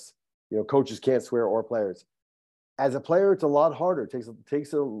 push-ups. You know, coaches can't swear, or players. As a player, it's a lot harder. It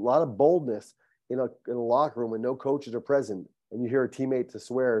takes a lot of boldness in a locker room when no coaches are present, and you hear a teammate to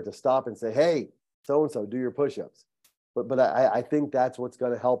swear, to stop and say, hey, so-and-so, do your push-ups. But I think that's what's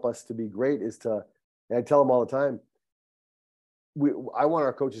going to help us to be great, is to, and I tell them all the time, I want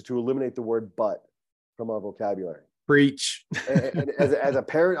our coaches to eliminate the word but from our vocabulary. Preach. And as a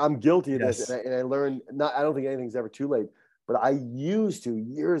parent, I'm guilty of Yes. this. And I learned, I don't think anything's ever too late, but I used to,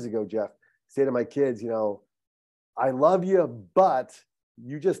 years ago, Jeff, say to my kids, you know, I love you, but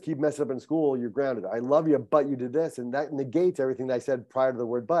you just keep messing up in school, you're grounded. I love you, but you did this. And that negates everything that I said prior to the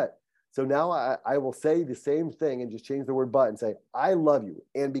word but. So now I will say the same thing and just change the word but and say, I love you.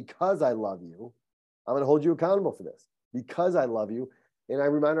 And because I love you, I'm going to hold you accountable for this. Because I love you. And I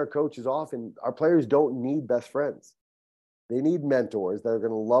remind our coaches often, our players don't need best friends. They need mentors that are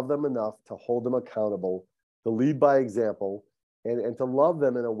going to love them enough to hold them accountable, to lead by example, and to love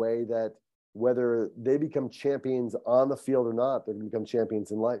them in a way that whether they become champions on the field or not, they're going to become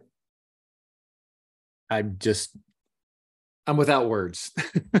champions in life. I'm without words.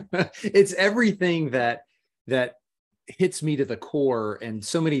 It's everything that hits me to the core. And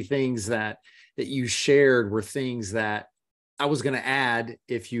so many things that you shared were things that I was going to add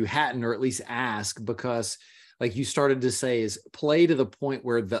if you hadn't, or at least ask, because like you started to say, is play to the point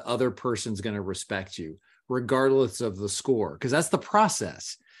where the other person's going to respect you, regardless of the score, because that's the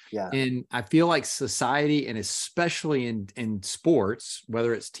process. Yeah. And I feel like society, and especially in sports,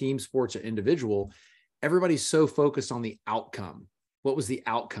 whether it's team sports or individual, everybody's so focused on the outcome. What was the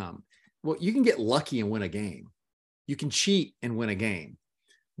outcome? Well, you can get lucky and win a game. You can cheat and win a game.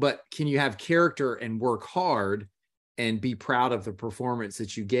 But can you have character and work hard and be proud of the performance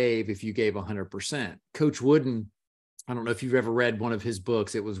that you gave if you gave 100%? Coach Wooden, I don't know if you've ever read one of his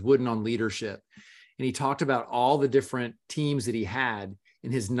books. It was Wooden on Leadership. And he talked about all the different teams that he had.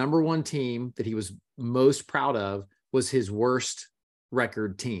 And his number one team that he was most proud of was his worst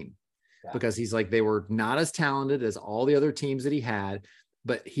record team. Yeah. Because he's like, they were not as talented as all the other teams that he had,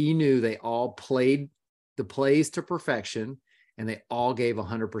 but he knew they all played the plays to perfection and they all gave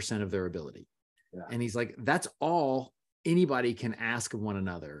 100% of their ability. Yeah. And he's like, that's all anybody can ask of one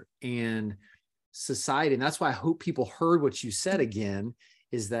another. And society, and that's why I hope people heard what you said again,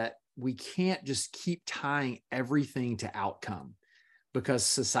 is that we can't just keep tying everything to outcome, because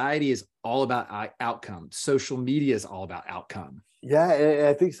society is all about outcome. Social media is all about outcome. Yeah, and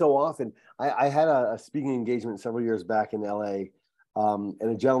I think so often. I had a speaking engagement several years back in LA, and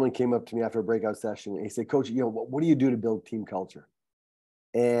a gentleman came up to me after a breakout session, and he said, "Coach, what do you do to build team culture?"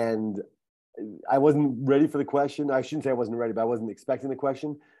 And I wasn't ready for the question. I shouldn't say I wasn't ready, but I wasn't expecting the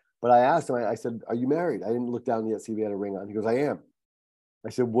question. But I asked him, I said, "Are you married?" I didn't look down yet, see if he had a ring on. He goes, "I am." I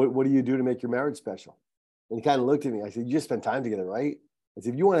said, what do you do to make your marriage special?" And he kind of looked at me. I said, "You just spend time together, right?" I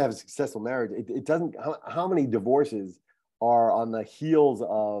said, "If you want to have a successful marriage, it doesn't, how many divorces are on the heels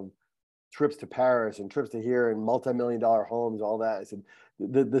of trips to Paris and trips to here and multi-million-dollar homes, all that?" I said,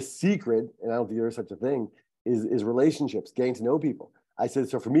 the secret, and I don't think there is such a thing, is relationships, getting to know people. I said,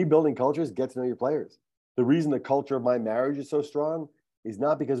 so for me, building cultures, get to know your players. The reason the culture of my marriage is so strong is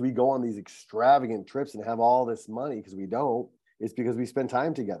not because we go on these extravagant trips and have all this money, because we don't. It's because we spend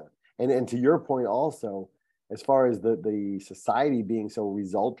time together. And to your point also, as far as the society being so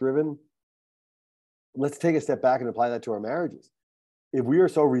result driven, let's take a step back and apply that to our marriages. If we are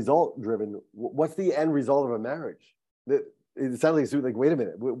so result driven, what's the end result of a marriage? It sounds like, wait a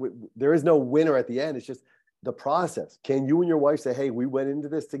minute, there is no winner at the end. It's just the process. Can you and your wife say, hey, we went into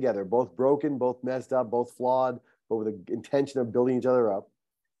this together, both broken, both messed up, both flawed, but with the intention of building each other up,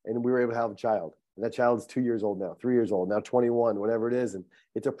 and we were able to have a child? And that child is 2 years old now, 3 years old, now 21, whatever it is. And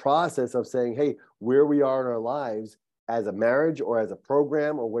it's a process of saying, hey, where we are in our lives as a marriage or as a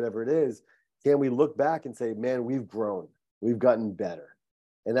program or whatever it is, can we look back and say, man, we've grown, we've gotten better.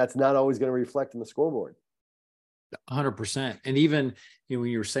 And that's not always going to reflect in the scoreboard. 100%. And even, when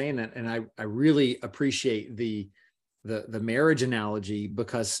you were saying that, and I really appreciate the marriage analogy,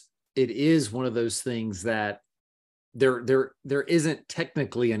 because it is one of those things that there isn't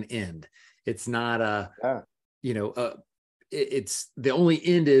technically an end. It's not it's the only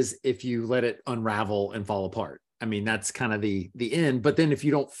end is if you let it unravel and fall apart. I mean, that's kind of the end. But then if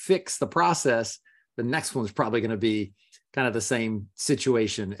you don't fix the process, the next one's probably going to be kind of the same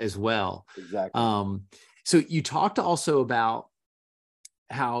situation as well. Exactly. So you talked also about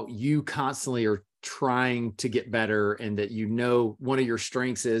how you constantly are trying to get better, and that, one of your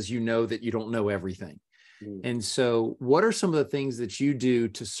strengths is, that you don't know everything. And so what are some of the things that you do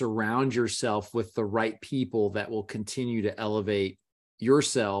to surround yourself with the right people that will continue to elevate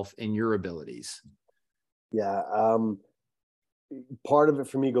yourself and your abilities? Yeah. Part of it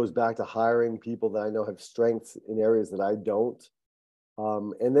for me goes back to hiring people that I know have strengths in areas that I don't.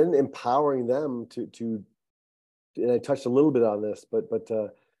 And then empowering them to, and I touched a little bit on this, but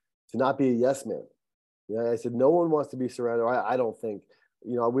to not be a yes man. I said, no one wants to be surrounded. I don't think,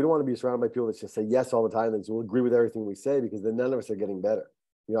 we don't want to be surrounded by people that just say yes all the time and will agree with everything we say, because then none of us are getting better.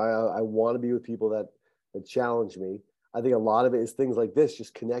 I want to be with people that challenge me. I think a lot of it is things like this,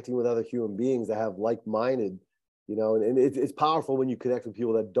 just connecting with other human beings that have like-minded, and it's powerful when you connect with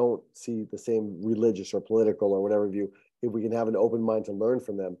people that don't see the same religious or political or whatever view, if we can have an open mind to learn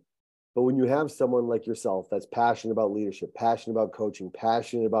from them. But when you have someone like yourself that's passionate about leadership, passionate about coaching,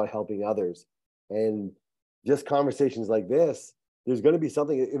 passionate about helping others, and just conversations like this, there's going to be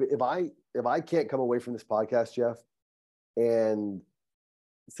something. If I can't come away from this podcast, Jeff, and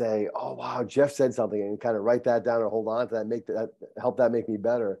say, oh wow, Jeff said something, and kind of write that down or hold on to that, help that make me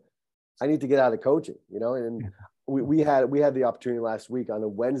better, I need to get out of coaching, and we had the opportunity last week on a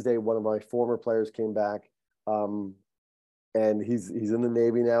Wednesday. One of my former players came back, and he's in the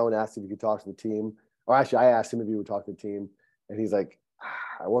Navy now, and asked if he could talk to the team. Or actually, I asked him if he would talk to the team, and he's like,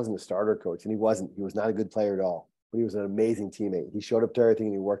 I wasn't a starter coach, and he wasn't. He was not a good player at all, but he was an amazing teammate. He showed up to everything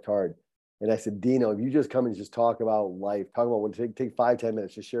and he worked hard. And I said, Dino, if you just come and just talk about life, talk about what, take 5-10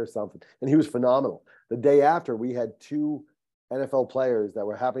 minutes, just share something. And he was phenomenal. The day after, we had 2 NFL players that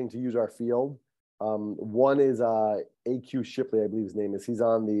were happening to use our field. One is AQ Shipley, I believe his name is. He's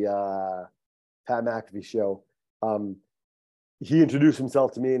on the Pat McAfee show. He introduced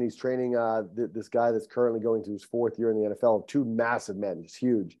himself to me, and he's training this guy that's currently going through his 4th year in the NFL. 2 massive men, just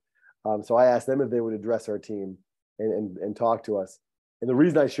huge. So I asked them if they would address our team and talk to us. And the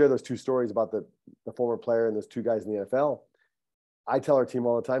reason I share those 2 stories about the former player and those 2 guys in the NFL, I tell our team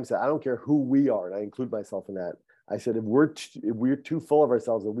all the time, I don't care who we are, and I include myself in that. I said, if we're too full of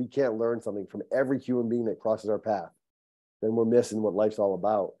ourselves that we can't learn something from every human being that crosses our path, then we're missing what life's all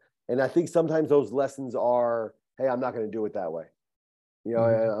about. And I think sometimes those lessons are, hey, I'm not going to do it that way. You know,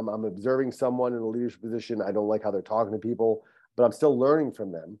 I'm observing someone in a leadership position. I don't like how they're talking to people, but I'm still learning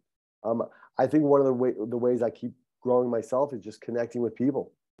from them. I think one of the ways I keep growing myself is just connecting with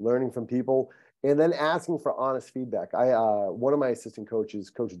people, learning from people, and then asking for honest feedback. One of my assistant coaches,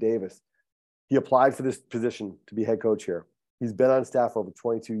 Coach Davis, he applied for this position to be head coach here. He's been on staff for over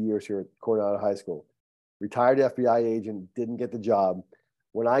 22 years here at Coronado High School. Retired FBI agent, didn't get the job.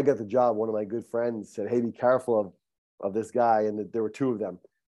 When I got the job, one of my good friends said, hey, be careful of this guy. And there were 2 of them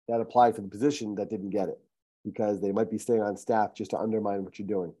that applied for the position that didn't get it because they might be staying on staff just to undermine what you're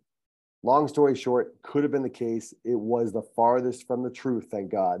doing. Long story short, could have been the case. It was the farthest from the truth,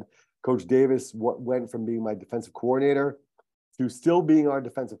 thank God. Coach Davis went from being my defensive coordinator to still being our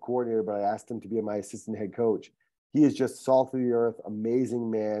defensive coordinator, but I asked him to be my assistant head coach. He is just salt of the earth,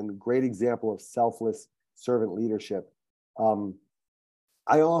 amazing man, great example of selfless servant leadership. I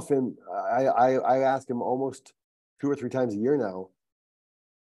ask him almost 2 or 3 times a year now,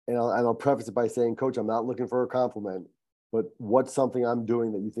 and I'll preface it by saying, Coach, I'm not looking for a compliment, but what's something I'm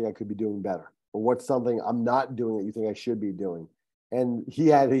doing that you think I could be doing better? Or what's something I'm not doing that you think I should be doing? And he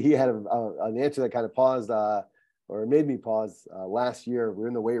had an answer that kind of paused, or made me pause last year. We were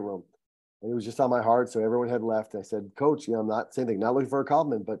in the weight room, and it was just on my heart. So everyone had left. I said, Coach, I'm not saying anything, not looking for a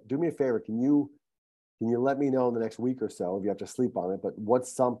compliment, but do me a favor. Can you let me know in the next week or so, if you have to sleep on it, but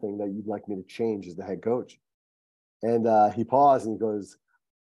what's something that you'd like me to change as the head coach? And he paused and he goes,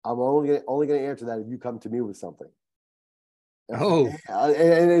 I'm only going to answer that if you come to me with something. Oh,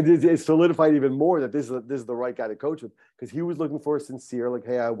 and it solidified even more that this is the right guy to coach with, because he was looking for a sincere, like,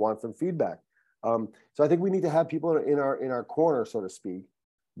 hey, I want some feedback. So I think we need to have people in our corner, so to speak,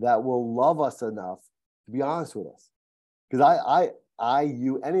 that will love us enough to be honest with us. Because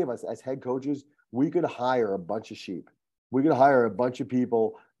any of us as head coaches, we could hire a bunch of sheep. We could hire a bunch of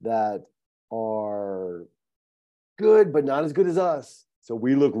people that are good, but not as good as us. So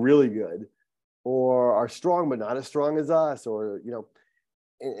we look really good, or are strong, but not as strong as us, or,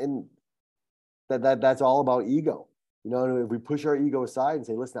 and that's all about ego. If we push our ego aside and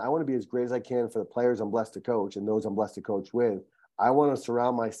say, listen, I want to be as great as I can for the players I'm blessed to coach and those I'm blessed to coach with. I want to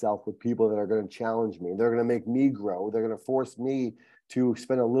surround myself with people that are going to challenge me. They're going to make me grow. They're going to force me to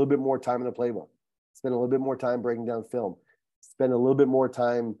spend a little bit more time in the playbook, spend a little bit more time breaking down film, spend a little bit more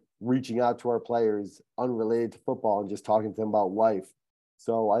time reaching out to our players unrelated to football and just talking to them about life.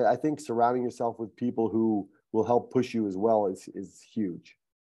 So I think surrounding yourself with people who will help push you as well is huge.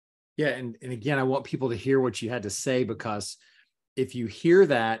 Yeah. And again, I want people to hear what you had to say, because if you hear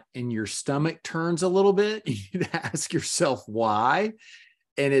that and your stomach turns a little bit, you need to ask yourself why.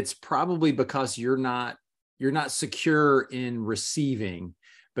 And it's probably because you're not secure in receiving,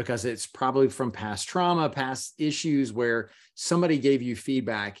 because it's probably from past trauma, past issues where somebody gave you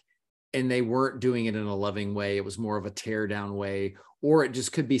feedback and they weren't doing it in a loving way. It was more of a tear down way, or it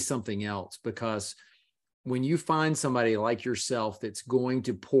just could be something else. Because when you find somebody like yourself that's going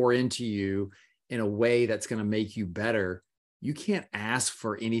to pour into you in a way that's going to make you better, you can't ask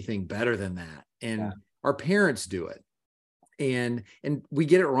for anything better than that. And our parents do it. And we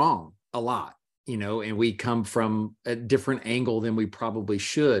get it wrong a lot, and we come from a different angle than we probably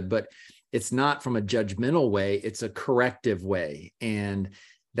should, but it's not from a judgmental way. It's a corrective way. And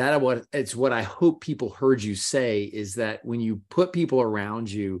it's what I hope people heard you say, is that when you put people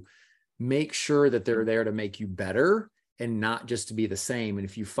around you, make sure that they're there to make you better and not just to be the same. And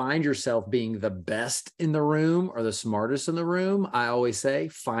if you find yourself being the best in the room or the smartest in the room, I always say,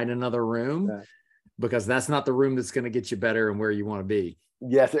 find another room, because that's not the room that's going to get you better and where you want to be.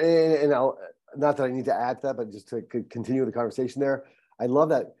 Yes. And I'll, not that I need to add to that, but just to continue the conversation there. I love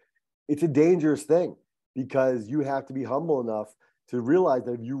that. It's a dangerous thing, because you have to be humble enough to realize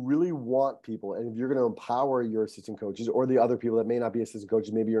that if you really want people, and if you're going to empower your assistant coaches or the other people that may not be assistant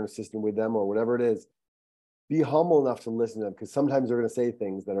coaches, maybe you're an assistant with them or whatever it is, be humble enough to listen to them, because sometimes they're going to say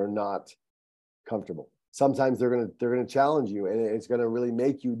things that are not comfortable. sometimes they're gonna challenge you, and it's gonna really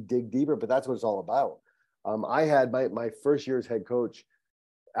make you dig deeper. But that's what it's all about. I had my first year as head coach.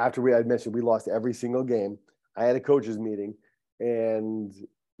 After I'd mentioned we lost every single game, I had a coaches meeting, and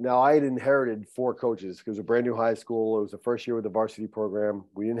now I had inherited 4 coaches because it was a brand new high school. It was the first year with the varsity program.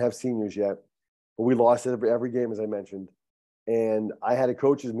 We didn't have seniors yet, but we lost every game, as I mentioned. And I had a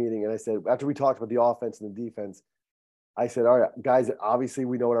coaches meeting, and I said, after we talked about the offense and the defense, I said, all right, guys, obviously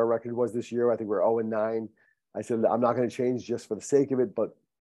we know what our record was this year. I think we're 0-9. I said, I'm not going to change just for the sake of it, but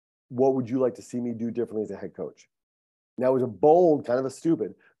what would you like to see me do differently as a head coach? Now, it was a bold, kind of a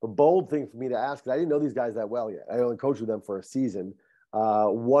stupid, but bold thing for me to ask, because I didn't know these guys that well yet. I only coached with them for a season.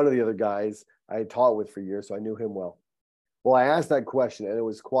 One of the other guys I had taught with for years, so I knew him well. Well, I asked that question, and it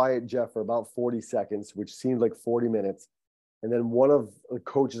was quiet, Jeff, for about 40 seconds, which seemed like 40 minutes. And then one of the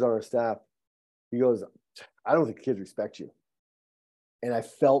coaches on our staff, he goes, I don't think kids respect you. And I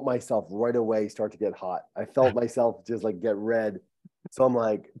felt myself right away start to get hot. I felt myself just like get red. So I'm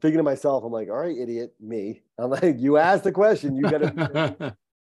like thinking to myself, I'm like, all right, idiot, me. I'm like, you asked the question, you got to.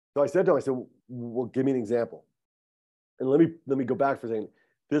 So I said to him, I said, well, give me an example. And let me go back for a second.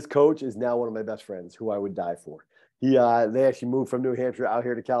 This coach is now one of my best friends who I would die for. They actually moved from New Hampshire out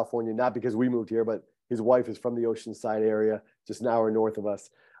here to California, not because we moved here, but his wife is from the Oceanside area, just an hour north of us.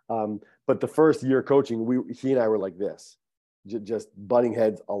 But the first year coaching, he and I were like this, just butting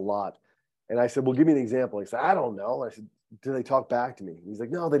heads a lot. And I said, well, give me an example. He said, I don't know. I said, do they talk back to me? He's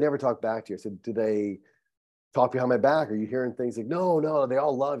like, no, they never talk back to you. I said, do they talk behind my back? Are you hearing things like, no, they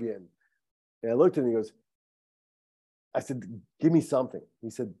all love you? And I looked at him and he goes, I said, give me something. I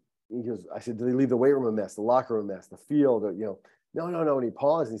said, do they leave the weight room a mess, the locker room a mess, the field, no. And he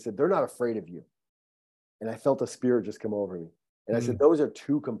paused and he said, they're not afraid of you. And I felt a spirit just come over me. And I said, those are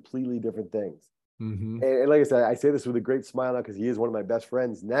 2 completely different things. Mm-hmm. And like I said, I say this with a great smile now because he is one of my best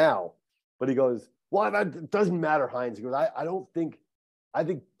friends now. But he goes, well, it doesn't matter, Hines. He goes, I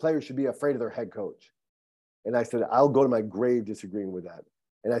think players should be afraid of their head coach. And I said, I'll go to my grave disagreeing with that.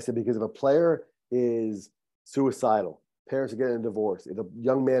 And I said, because if a player is suicidal, parents are getting a divorce, if a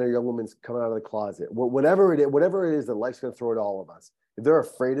young man or young woman's coming out of the closet, whatever it is that life's going to throw at all of us, if they're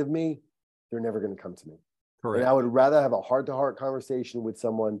afraid of me, they're never going to come to me. Correct. And I would rather have a heart-to-heart conversation with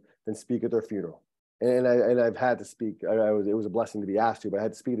someone than speak at their funeral. And I've had to speak. It was a blessing to be asked to, but I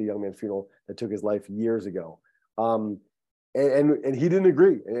had to speak at a young man's funeral that took his life years ago. And he didn't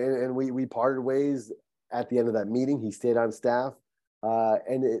agree. And we parted ways at the end of that meeting. He stayed on staff.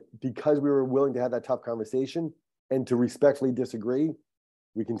 Because we were willing to have that tough conversation and to respectfully disagree,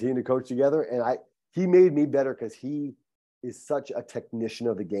 we continued to coach together. And he made me better because he is such a technician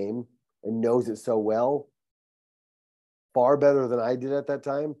of the game and knows it so well, far better than I did at that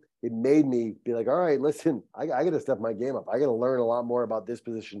time. It made me be like, all right, listen, I got to step my game up. I got to learn a lot more about this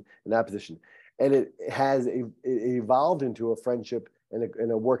position and that position. And it evolved into a friendship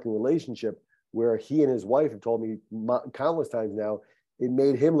and a working relationship where he and his wife have told me countless times now, it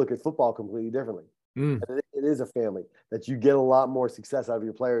made him look at football completely differently. It is a family that you get a lot more success out of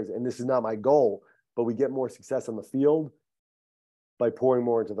your players. And this is not my goal, but we get more success on the field by pouring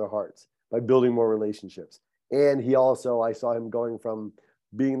more into their hearts, by building more relationships. And I saw him going from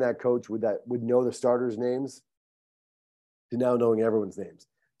being that coach would know the starters' names to now knowing everyone's names,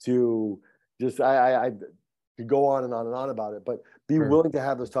 to just, I could go on and on and on about it, but be willing to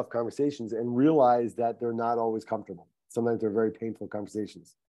have those tough conversations and realize that they're not always comfortable. Sometimes they're very painful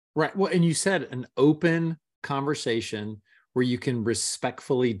conversations. Right. Well, and you said an open conversation where you can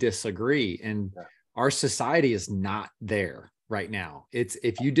respectfully disagree. And our society is not there right now. It's,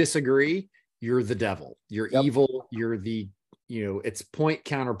 if you disagree, you're the devil, you're evil, you're it's point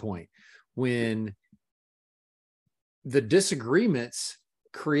counterpoint. When the disagreements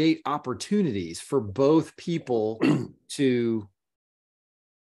create opportunities for both people to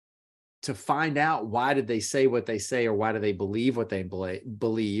find out why did they say what they say, or why do they believe what they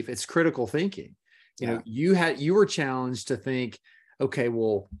believe. It's critical thinking. You were challenged to think, okay,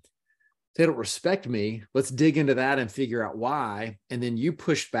 well, they don't respect me. Let's dig into that and figure out why. And then you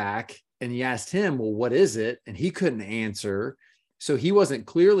pushed back and you asked him, well, what is it? And he couldn't answer. So he wasn't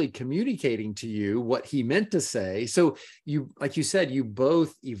clearly communicating to you what he meant to say. So you, like you said, you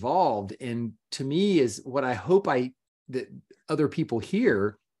both evolved. And to me is what I hope that other people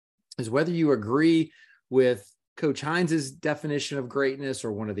hear is, whether you agree with Coach Hines's definition of greatness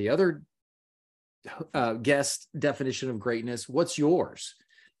or one of the other guest definition of greatness, what's yours?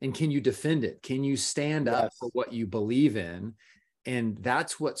 And can you defend it? Can you stand up for what you believe in? And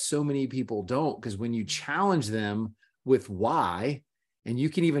that's what so many people don't, because when you challenge them with why, and you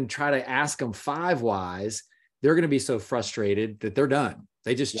can even try to ask them 5 whys, they're going to be so frustrated that they're done.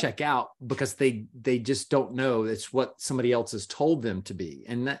 They just check out because they just don't know it's what somebody else has told them to be.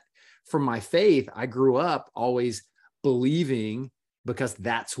 And that, from my faith, I grew up always believing because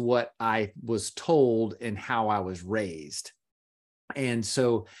that's what I was told and how I was raised. And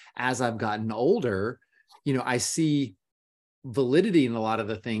so as I've gotten older, I see validity in a lot of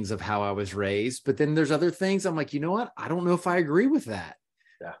the things of how I was raised, but then there's other things I'm like, you know what? I don't know if I agree with that.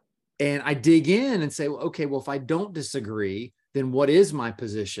 Yeah. And I dig in and say, well, okay, well, if I don't disagree, then what is my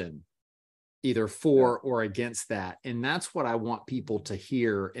position, either for or against that? And that's what I want people to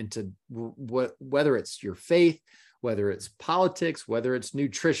hear, and to whether it's your faith, whether it's politics, whether it's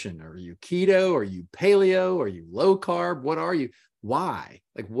nutrition. Are you keto? Are you paleo? Are you low carb? What are you? Why?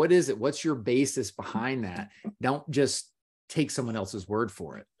 Like, what is it? What's your basis behind that? Don't just take someone else's word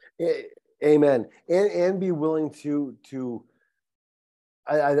for it. Amen. And be willing to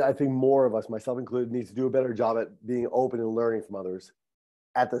I think more of us, myself included, needs to do a better job at being open and learning from others.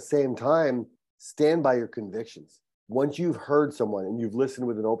 At the same time, stand by your convictions. Once you've heard someone and you've listened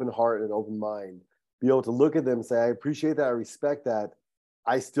with an open heart and an open mind, be able to look at them and say, I appreciate that, I respect that.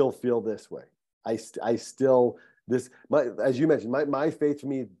 I still feel this way. I still, as you mentioned, my faith for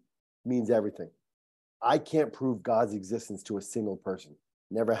me means everything. I can't prove God's existence to a single person.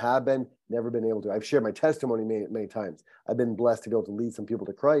 Never have been, never been able to. I've shared my testimony many times. I've been blessed to be able to lead some people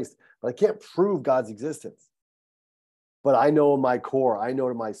to Christ, but I can't prove God's existence. But I know in my core, I know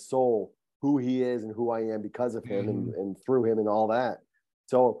to my soul who he is and who I am because of him and through him and all that.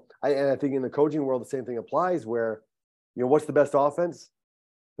 So I think in the coaching world, the same thing applies where, what's the best offense?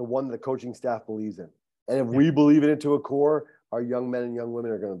 The one the coaching staff believes in. And if we believe in it to a core, our young men and young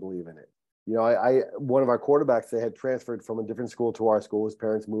women are going to believe in it. One of our quarterbacks, they had transferred from a different school to our school. His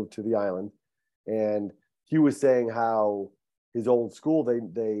parents moved to the island. And he was saying how his old school,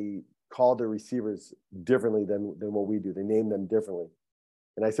 they called their receivers differently than what we do. They name them differently.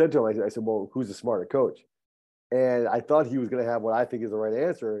 And I said to him, I said, well, who's the smarter coach? And I thought he was going to have what I think is the right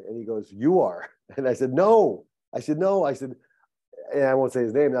answer. And he goes, you are. And I said, no. I said, and I won't say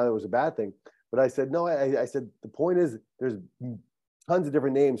his name now, that was a bad thing. But I said, no, I said, the point is there's tons of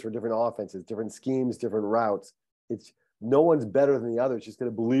different names for different offenses, different schemes, different routes. It's no one's better than the other. It's just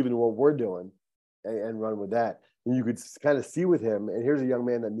going to believe in what we're doing and run with that. And you could kind of see with him, and here's a young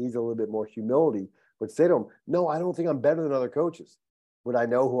man that needs a little bit more humility, but say to him, no, I don't think I'm better than other coaches, but I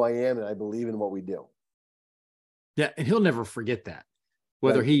know who I am and I believe in what we do. Yeah. And he'll never forget that.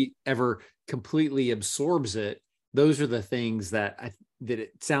 Whether he ever completely absorbs it, those are the things that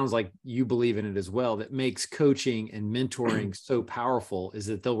it sounds like you believe in it as well, that makes coaching and mentoring so powerful, is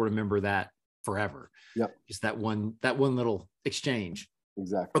that they'll remember that forever. Yeah. Just that one little exchange.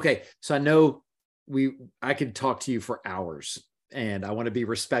 Exactly. Okay. So I know I could talk to you for hours, and I want to be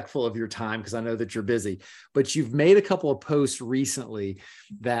respectful of your time because I know that you're busy, but you've made a couple of posts recently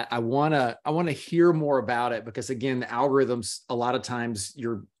that I want to hear more about it, because again, the algorithms, a lot of times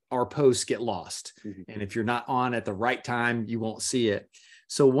our posts get lost. And if you're not on at the right time, you won't see it.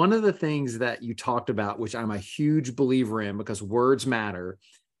 So one of the things that you talked about, which I'm a huge believer in because words matter,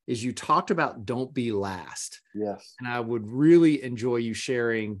 is you talked about don't be last. Yes. And I would really enjoy you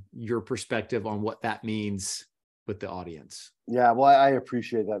sharing your perspective on what that means with the audience. Yeah, well, I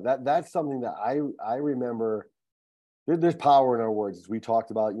appreciate that. That's something that I remember. There's power in our words, as we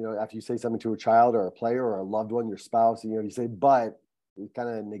talked about. After you say something to a child or a player or a loved one, your spouse, you say, but it kind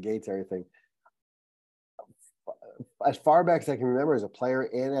of negates everything. As far back as I can remember, as a player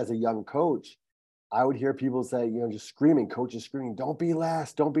and as a young coach, I would hear people say, just screaming, coaches screaming, don't be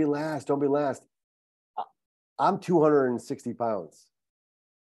last, don't be last, don't be last. I'm 260 pounds.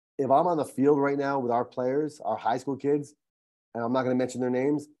 If I'm on the field right now with our players, our high school kids, and I'm not going to mention their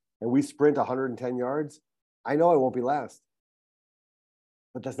names, and we sprint 110 yards, I know I won't be last.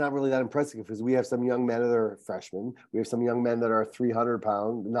 But that's not really that impressive, because we have some young men that are freshmen. We have some young men that are 300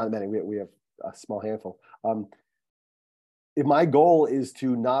 pounds, not many, we have a small handful. If my goal is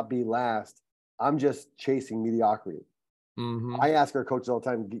to not be last, I'm just chasing mediocrity. I ask our coaches all the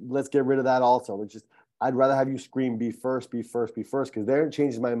time, let's get rid of that also. I'd rather have you scream, be first, be first, be first, because then it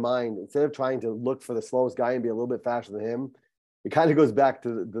changes my mind. Instead of trying to look for the slowest guy and be a little bit faster than him, it kind of goes back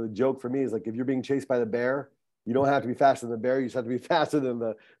to the joke for me is like, if you're being chased by the bear, you don't have to be faster than the bear. You just have to be faster than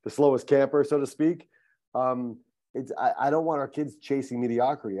the slowest camper, so to speak. I don't want our kids chasing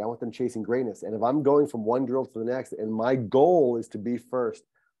mediocrity. I want them chasing greatness. And if I'm going from one drill to the next, and my goal is to be first,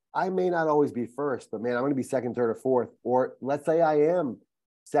 I may not always be first, but man, I'm going to be second, third, or fourth. Or let's say I am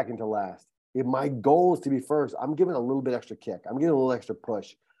second to last. If my goal is to be first, I'm giving a little bit extra kick. I'm giving a little extra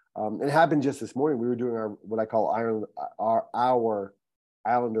push. It happened just this morning. We were doing what I call our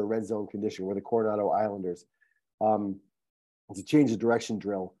Islander red zone condition. We're the Coronado Islanders. It's a change of direction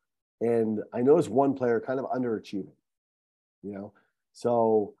drill. And I noticed one player kind of underachieving, you know?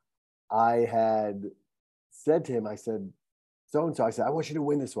 So I had said to him, I said, so-and-so, I said, I want you to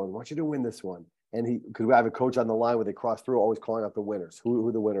win this one. I want you to win this one. And because we have a coach on the line where they cross through, always calling out the winners,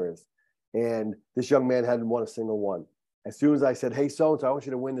 who the winner is. And this young man hadn't won a single one. As soon as I said, hey, so-and-so, I want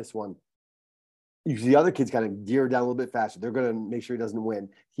you to win this one, you see the other kids kind of gear down a little bit faster. They're going to make sure he doesn't win.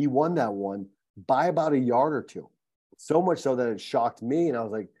 He won that one by about a yard or two. So much so that it shocked me. And I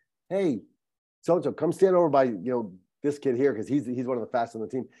was like, hey, so-and-so, come stand over by, this kid here, because he's one of the fastest on the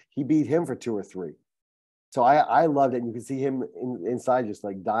team. He beat him for 2 or 3. So I loved it. And you could see him inside just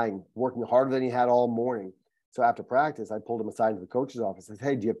like dying, working harder than he had all morning. So after practice, I pulled him aside to the coach's office. I said,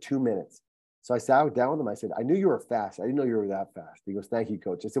 hey, do you have 2 minutes? So I sat down with him. I said, I knew you were fast. I didn't know you were that fast. He goes, thank you,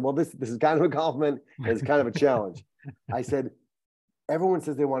 coach. I said, well, this is kind of a compliment. And it's kind of a challenge. I said, everyone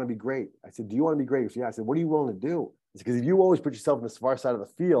says they want to be great. I said, do you want to be great? He said, yeah. I said, what are you willing to do? Because if you always put yourself on the far side of the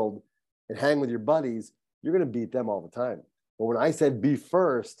field and hang with your buddies, you're going to beat them all the time. But when I said be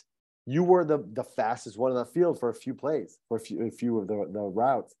first, you were the fastest one in the field for a few plays, for a few of the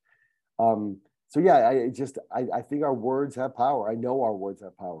routes. So yeah, I think our words have power. I know our words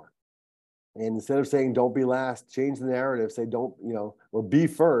have power. And instead of saying don't be last, change the narrative, say don't, or be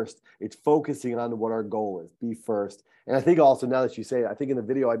first. It's focusing on what our goal is, be first. And I think also, now that you say it, I think in the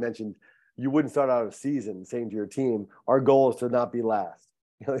video I mentioned you wouldn't start out a season saying to your team, our goal is to not be last.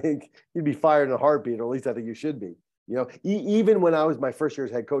 I think you'd be fired in a heartbeat, or at least I think you should be. Even when I was my first year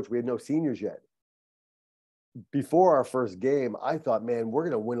as head coach, we had no seniors yet. Before our first game, I thought, man, we're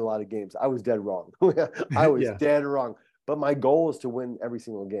going to win a lot of games. I was dead wrong. I was dead wrong. But my goal is to win every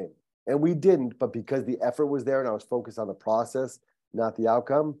single game. And we didn't, but because the effort was there and I was focused on the process, not the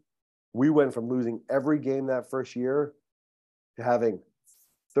outcome, we went from losing every game that first year to having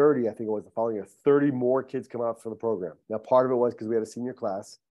 30, I think it was the following year, 30 more kids come out for the program. Now, part of it was because we had a senior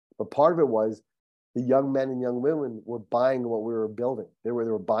class, but part of it was the young men and young women were buying what we were building. They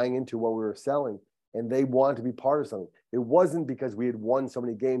were buying into what we were selling, and they wanted to be part of something. It wasn't because we had won so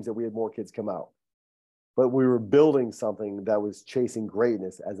many games that we had more kids come out, but we were building something that was chasing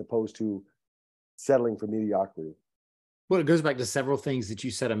greatness as opposed to settling for mediocrity. Well, it goes back to several things that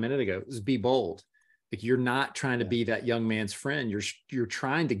you said a minute ago. Is be bold. Like, you're not trying to be that young man's friend. You're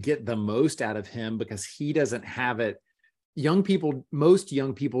trying to get the most out of him because he doesn't have it. Most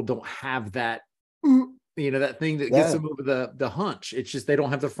young people don't have that, that thing that gets them over the hunch. It's just, they don't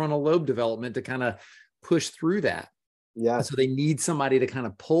have the frontal lobe development to kind of push through that. Yeah. And so they need somebody to kind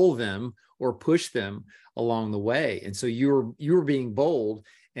of pull them or push them along the way. And so you're being bold,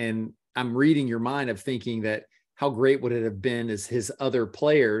 and I'm reading your mind of thinking that how great would it have been as his other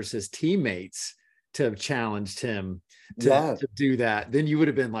players, his teammates, to have challenged him to do that. Then you would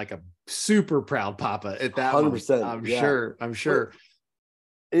have been like a super proud papa at that 100%. I'm sure.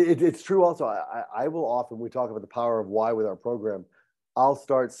 It's true. Also, I will often, we talk about the power of why with our program, I'll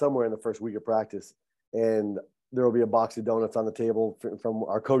start somewhere in the first week of practice, and there will be a box of donuts on the table from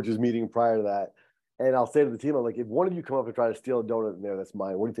our coaches meeting prior to that. And I'll say to the team, I'm like, if one of you come up and try to steal a donut in there, that's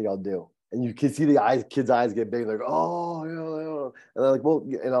mine. What do you think I'll do? And you can see the kids' eyes get big. They're like, oh, and they're like, well,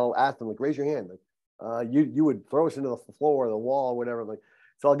 and I'll ask them, like, raise your hand. Like, you would throw us into the floor or the wall or whatever. I'm like,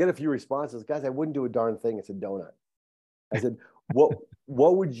 so I'll get a few responses. Guys, I wouldn't do a darn thing. It's a donut. I said, what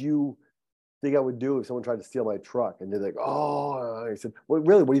would you think I would do if someone tried to steal my truck? And they're like, oh, I said, well,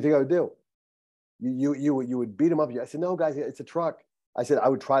 really, what do you think I would do? You would beat them up. I said, no, guys, it's a truck. I said, I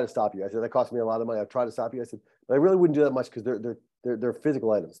would try to stop you. I said, that cost me a lot of money. I'd try to stop you. I said, but I really wouldn't do that much because they're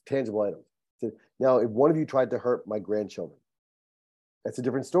physical items, tangible items. I said, now, if one of you tried to hurt my grandchildren, that's a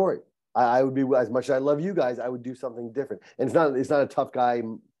different story. I would be, as much as I love you guys, I would do something different. And it's not a tough guy,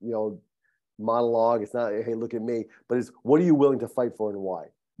 monologue. It's not, hey, look at me. But it's, what are you willing to fight for and why?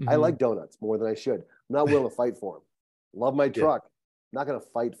 Mm-hmm. I like donuts more than I should. I'm not willing to fight for them. Love my truck. I'm not going to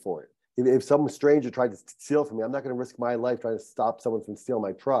fight for it. If some stranger tried to steal from me, I'm not going to risk my life trying to stop someone from stealing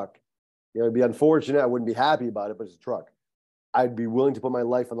my truck. It'd be unfortunate. I wouldn't be happy about it, but it's a truck. I'd be willing to put my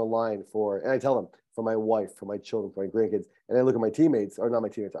life on the line and I tell them, for my wife, for my children, for my grandkids. And I look at my teammates, or not my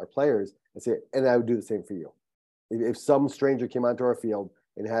teammates, our players, and say, and I would do the same for you. If some stranger came onto our field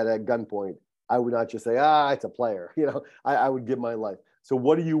and had a gunpoint, I would not just say, it's a player. I would give my life. So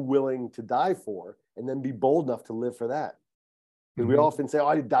what are you willing to die for? And then be bold enough to live for that. Because we often say,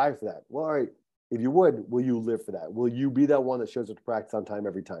 I'd die for that. Well, all right, if you would, will you live for that? Will you be that one that shows up to practice on time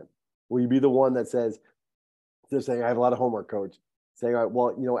every time? Will you be the one that says, they're saying, I have a lot of homework, coach. Saying, all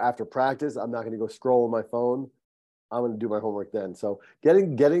right, well, after practice, I'm not going to go scroll on my phone. I'm going to do my homework then. So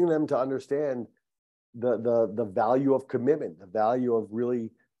getting them to understand the value of commitment, the value of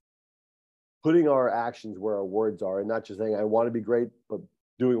really putting our actions where our words are, and not just saying I want to be great, but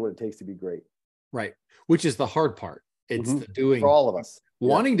doing what it takes to be great. Right. Which is the hard part. It's the doing. For all of us.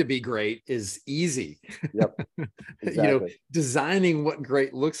 Wanting to be great is easy. Yep. Exactly. Designing what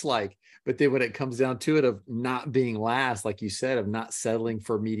great looks like. But then when it comes down to it, of not being last, like you said, of not settling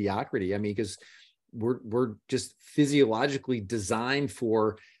for mediocrity. I mean, because we're just physiologically designed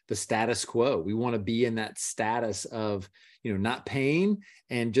for the status quo. We want to be in that status of, not pain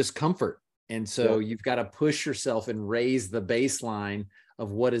and just comfort. And so you've got to push yourself and raise the baseline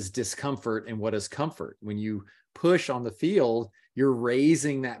of what is discomfort and what is comfort. When you push on the field, you're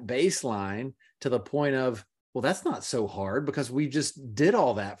raising that baseline to the point of, well, that's not so hard because we just did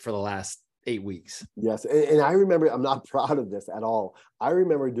all that for the last 8 weeks. Yes. And I remember, I'm not proud of this at all. I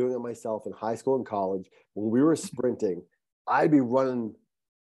remember doing it myself in high school and college. When we were sprinting, I'd be running,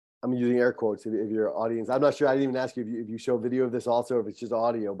 I'm using air quotes if your audience, I'm not sure, I didn't even ask you if you show video of this also, if it's just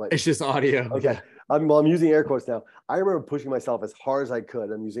audio, but it's just audio. Okay. I'm using air quotes now. I remember pushing myself as hard as I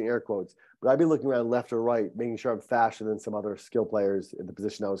could. I'm using air quotes, but I'd be looking around left or right, making sure I'm faster than some other skill players in the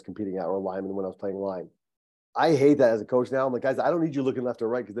position I was competing at, or lineman when I was playing line. I hate that as a coach now. I'm like, guys, I don't need you looking left or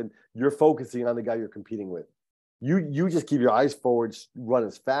right, because then you're focusing on the guy you're competing with. You just keep your eyes forward, run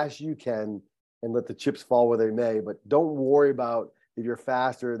as fast as you can, and let the chips fall where they may. But don't worry about if you're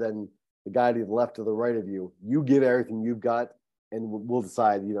faster than the guy to the left or the right of you. You give everything you've got, and we'll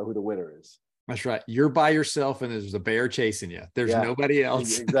decide, who the winner is. That's right. You're by yourself, and there's a bear chasing you. There's nobody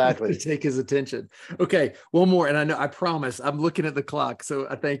else exactly to take his attention. Okay, one more, and I promise I'm looking at the clock, so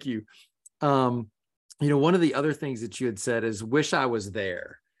I thank you. One of the other things that you had said is wish I was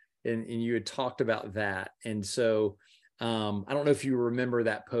there. And you had talked about that. And so I don't know if you remember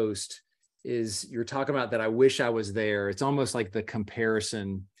that post. Is you're talking about that I wish I was there. It's almost like the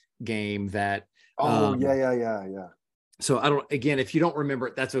comparison game that. Yeah. So again, if you don't remember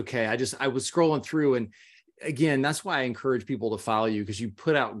it, that's okay. I was scrolling through, and again, that's why I encourage people to follow you, because you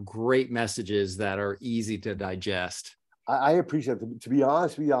put out great messages that are easy to digest. I appreciate it. To be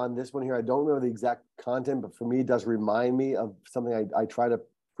honest with you on this one here, I don't remember the exact content, but for me, it does remind me of something I try to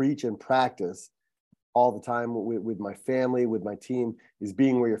preach and practice all the time with my family, with my team, is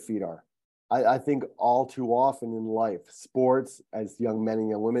being where your feet are. I think all too often in life, sports, as young men and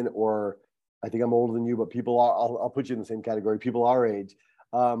young women, or I think I'm older than you, but people are, I'll put you in the same category, people our age,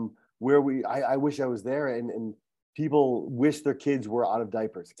 where I wish I was there, and people wish their kids were out of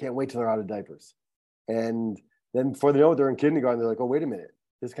diapers. Can't wait till they're out of diapers. And then before they know it, they're in kindergarten. They're like, oh, wait a minute.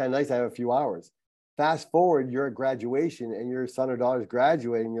 This is kind of nice. I have a few hours. Fast forward, you're at graduation and your son or daughter's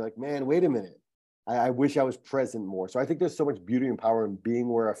graduating. You're like, man, wait a minute. I wish I was present more. So I think there's so much beauty and power in being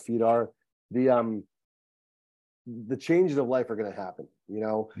where our feet are. The changes of life are going to happen,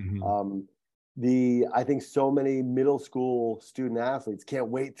 I think so many middle school student athletes can't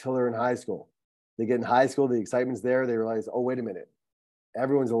wait till they're in high school. They get in high school, the excitement's there. They realize, oh, wait a minute.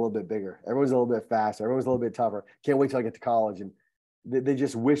 Everyone's a little bit bigger. Everyone's a little bit faster. Everyone's a little bit tougher. Can't wait till I get to college. And they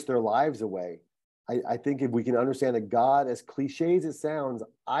just wish their lives away. I think if we can understand that God, as cliche as it sounds,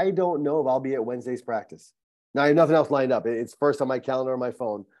 I don't know if I'll be at Wednesday's practice. Now, I have nothing else lined up. It's first on my calendar on my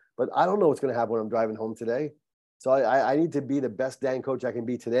phone, but I don't know what's going to happen when I'm driving home today. So I need to be the best dang coach I can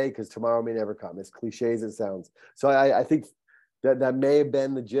be today, because tomorrow may never come, as cliche as it sounds. So I think that may have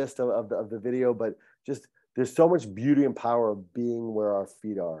been the gist of the video, but just there's so much beauty and power of being where our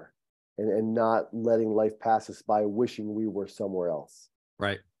feet are, and not letting life pass us by wishing we were somewhere else.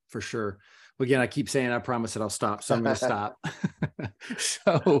 Right. For sure. Well, again, I keep saying, I promise that I'll stop. So I'm going to stop.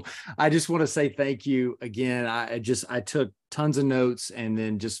 So I just want to say thank you again. I took tons of notes, and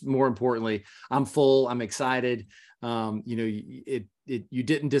then just more importantly, I'm full, I'm excited. You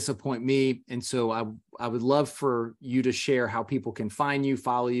didn't disappoint me. And so I would love for you to share how people can find you,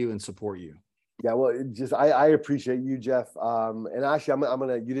 follow you, and support you. Yeah, well, I appreciate you, Jeff. And actually, I'm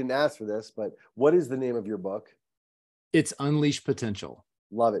gonna. You didn't ask for this, but what is the name of your book? It's Unleash Potential.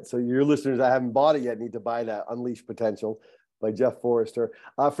 Love it. So your listeners that haven't bought it yet need to buy that, Unleash Potential by Jeff Forrester.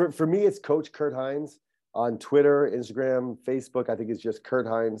 For me, it's Coach Kurt Hines on Twitter, Instagram, Facebook. I think it's just Kurt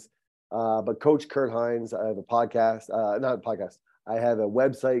Hines. But Coach Kurt Hines. I have a podcast. Not a podcast. I have a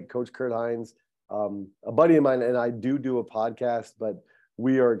website, Coach Kurt Hines. A buddy of mine and I do a podcast, but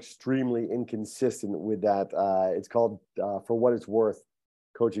we are extremely inconsistent with that. It's called For What It's Worth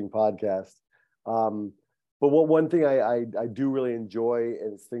Coaching Podcast. But one thing I do really enjoy,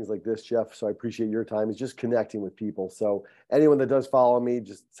 and it's things like this, Jeff, so I appreciate your time, is just connecting with people. So anyone that does follow me,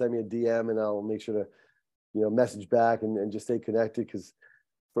 just send me a DM and I'll make sure to, message back and just stay connected. Because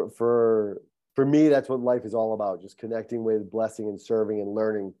for me, that's what life is all about, just connecting with, blessing and serving and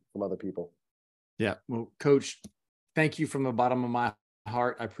learning from other people. Yeah. Well, Coach, thank you from the bottom of my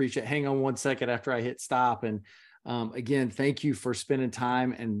heart. I appreciate it. Hang on one second after I hit stop. And again, thank you for spending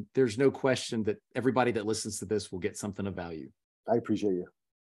time. And there's no question that everybody that listens to this will get something of value. I appreciate you.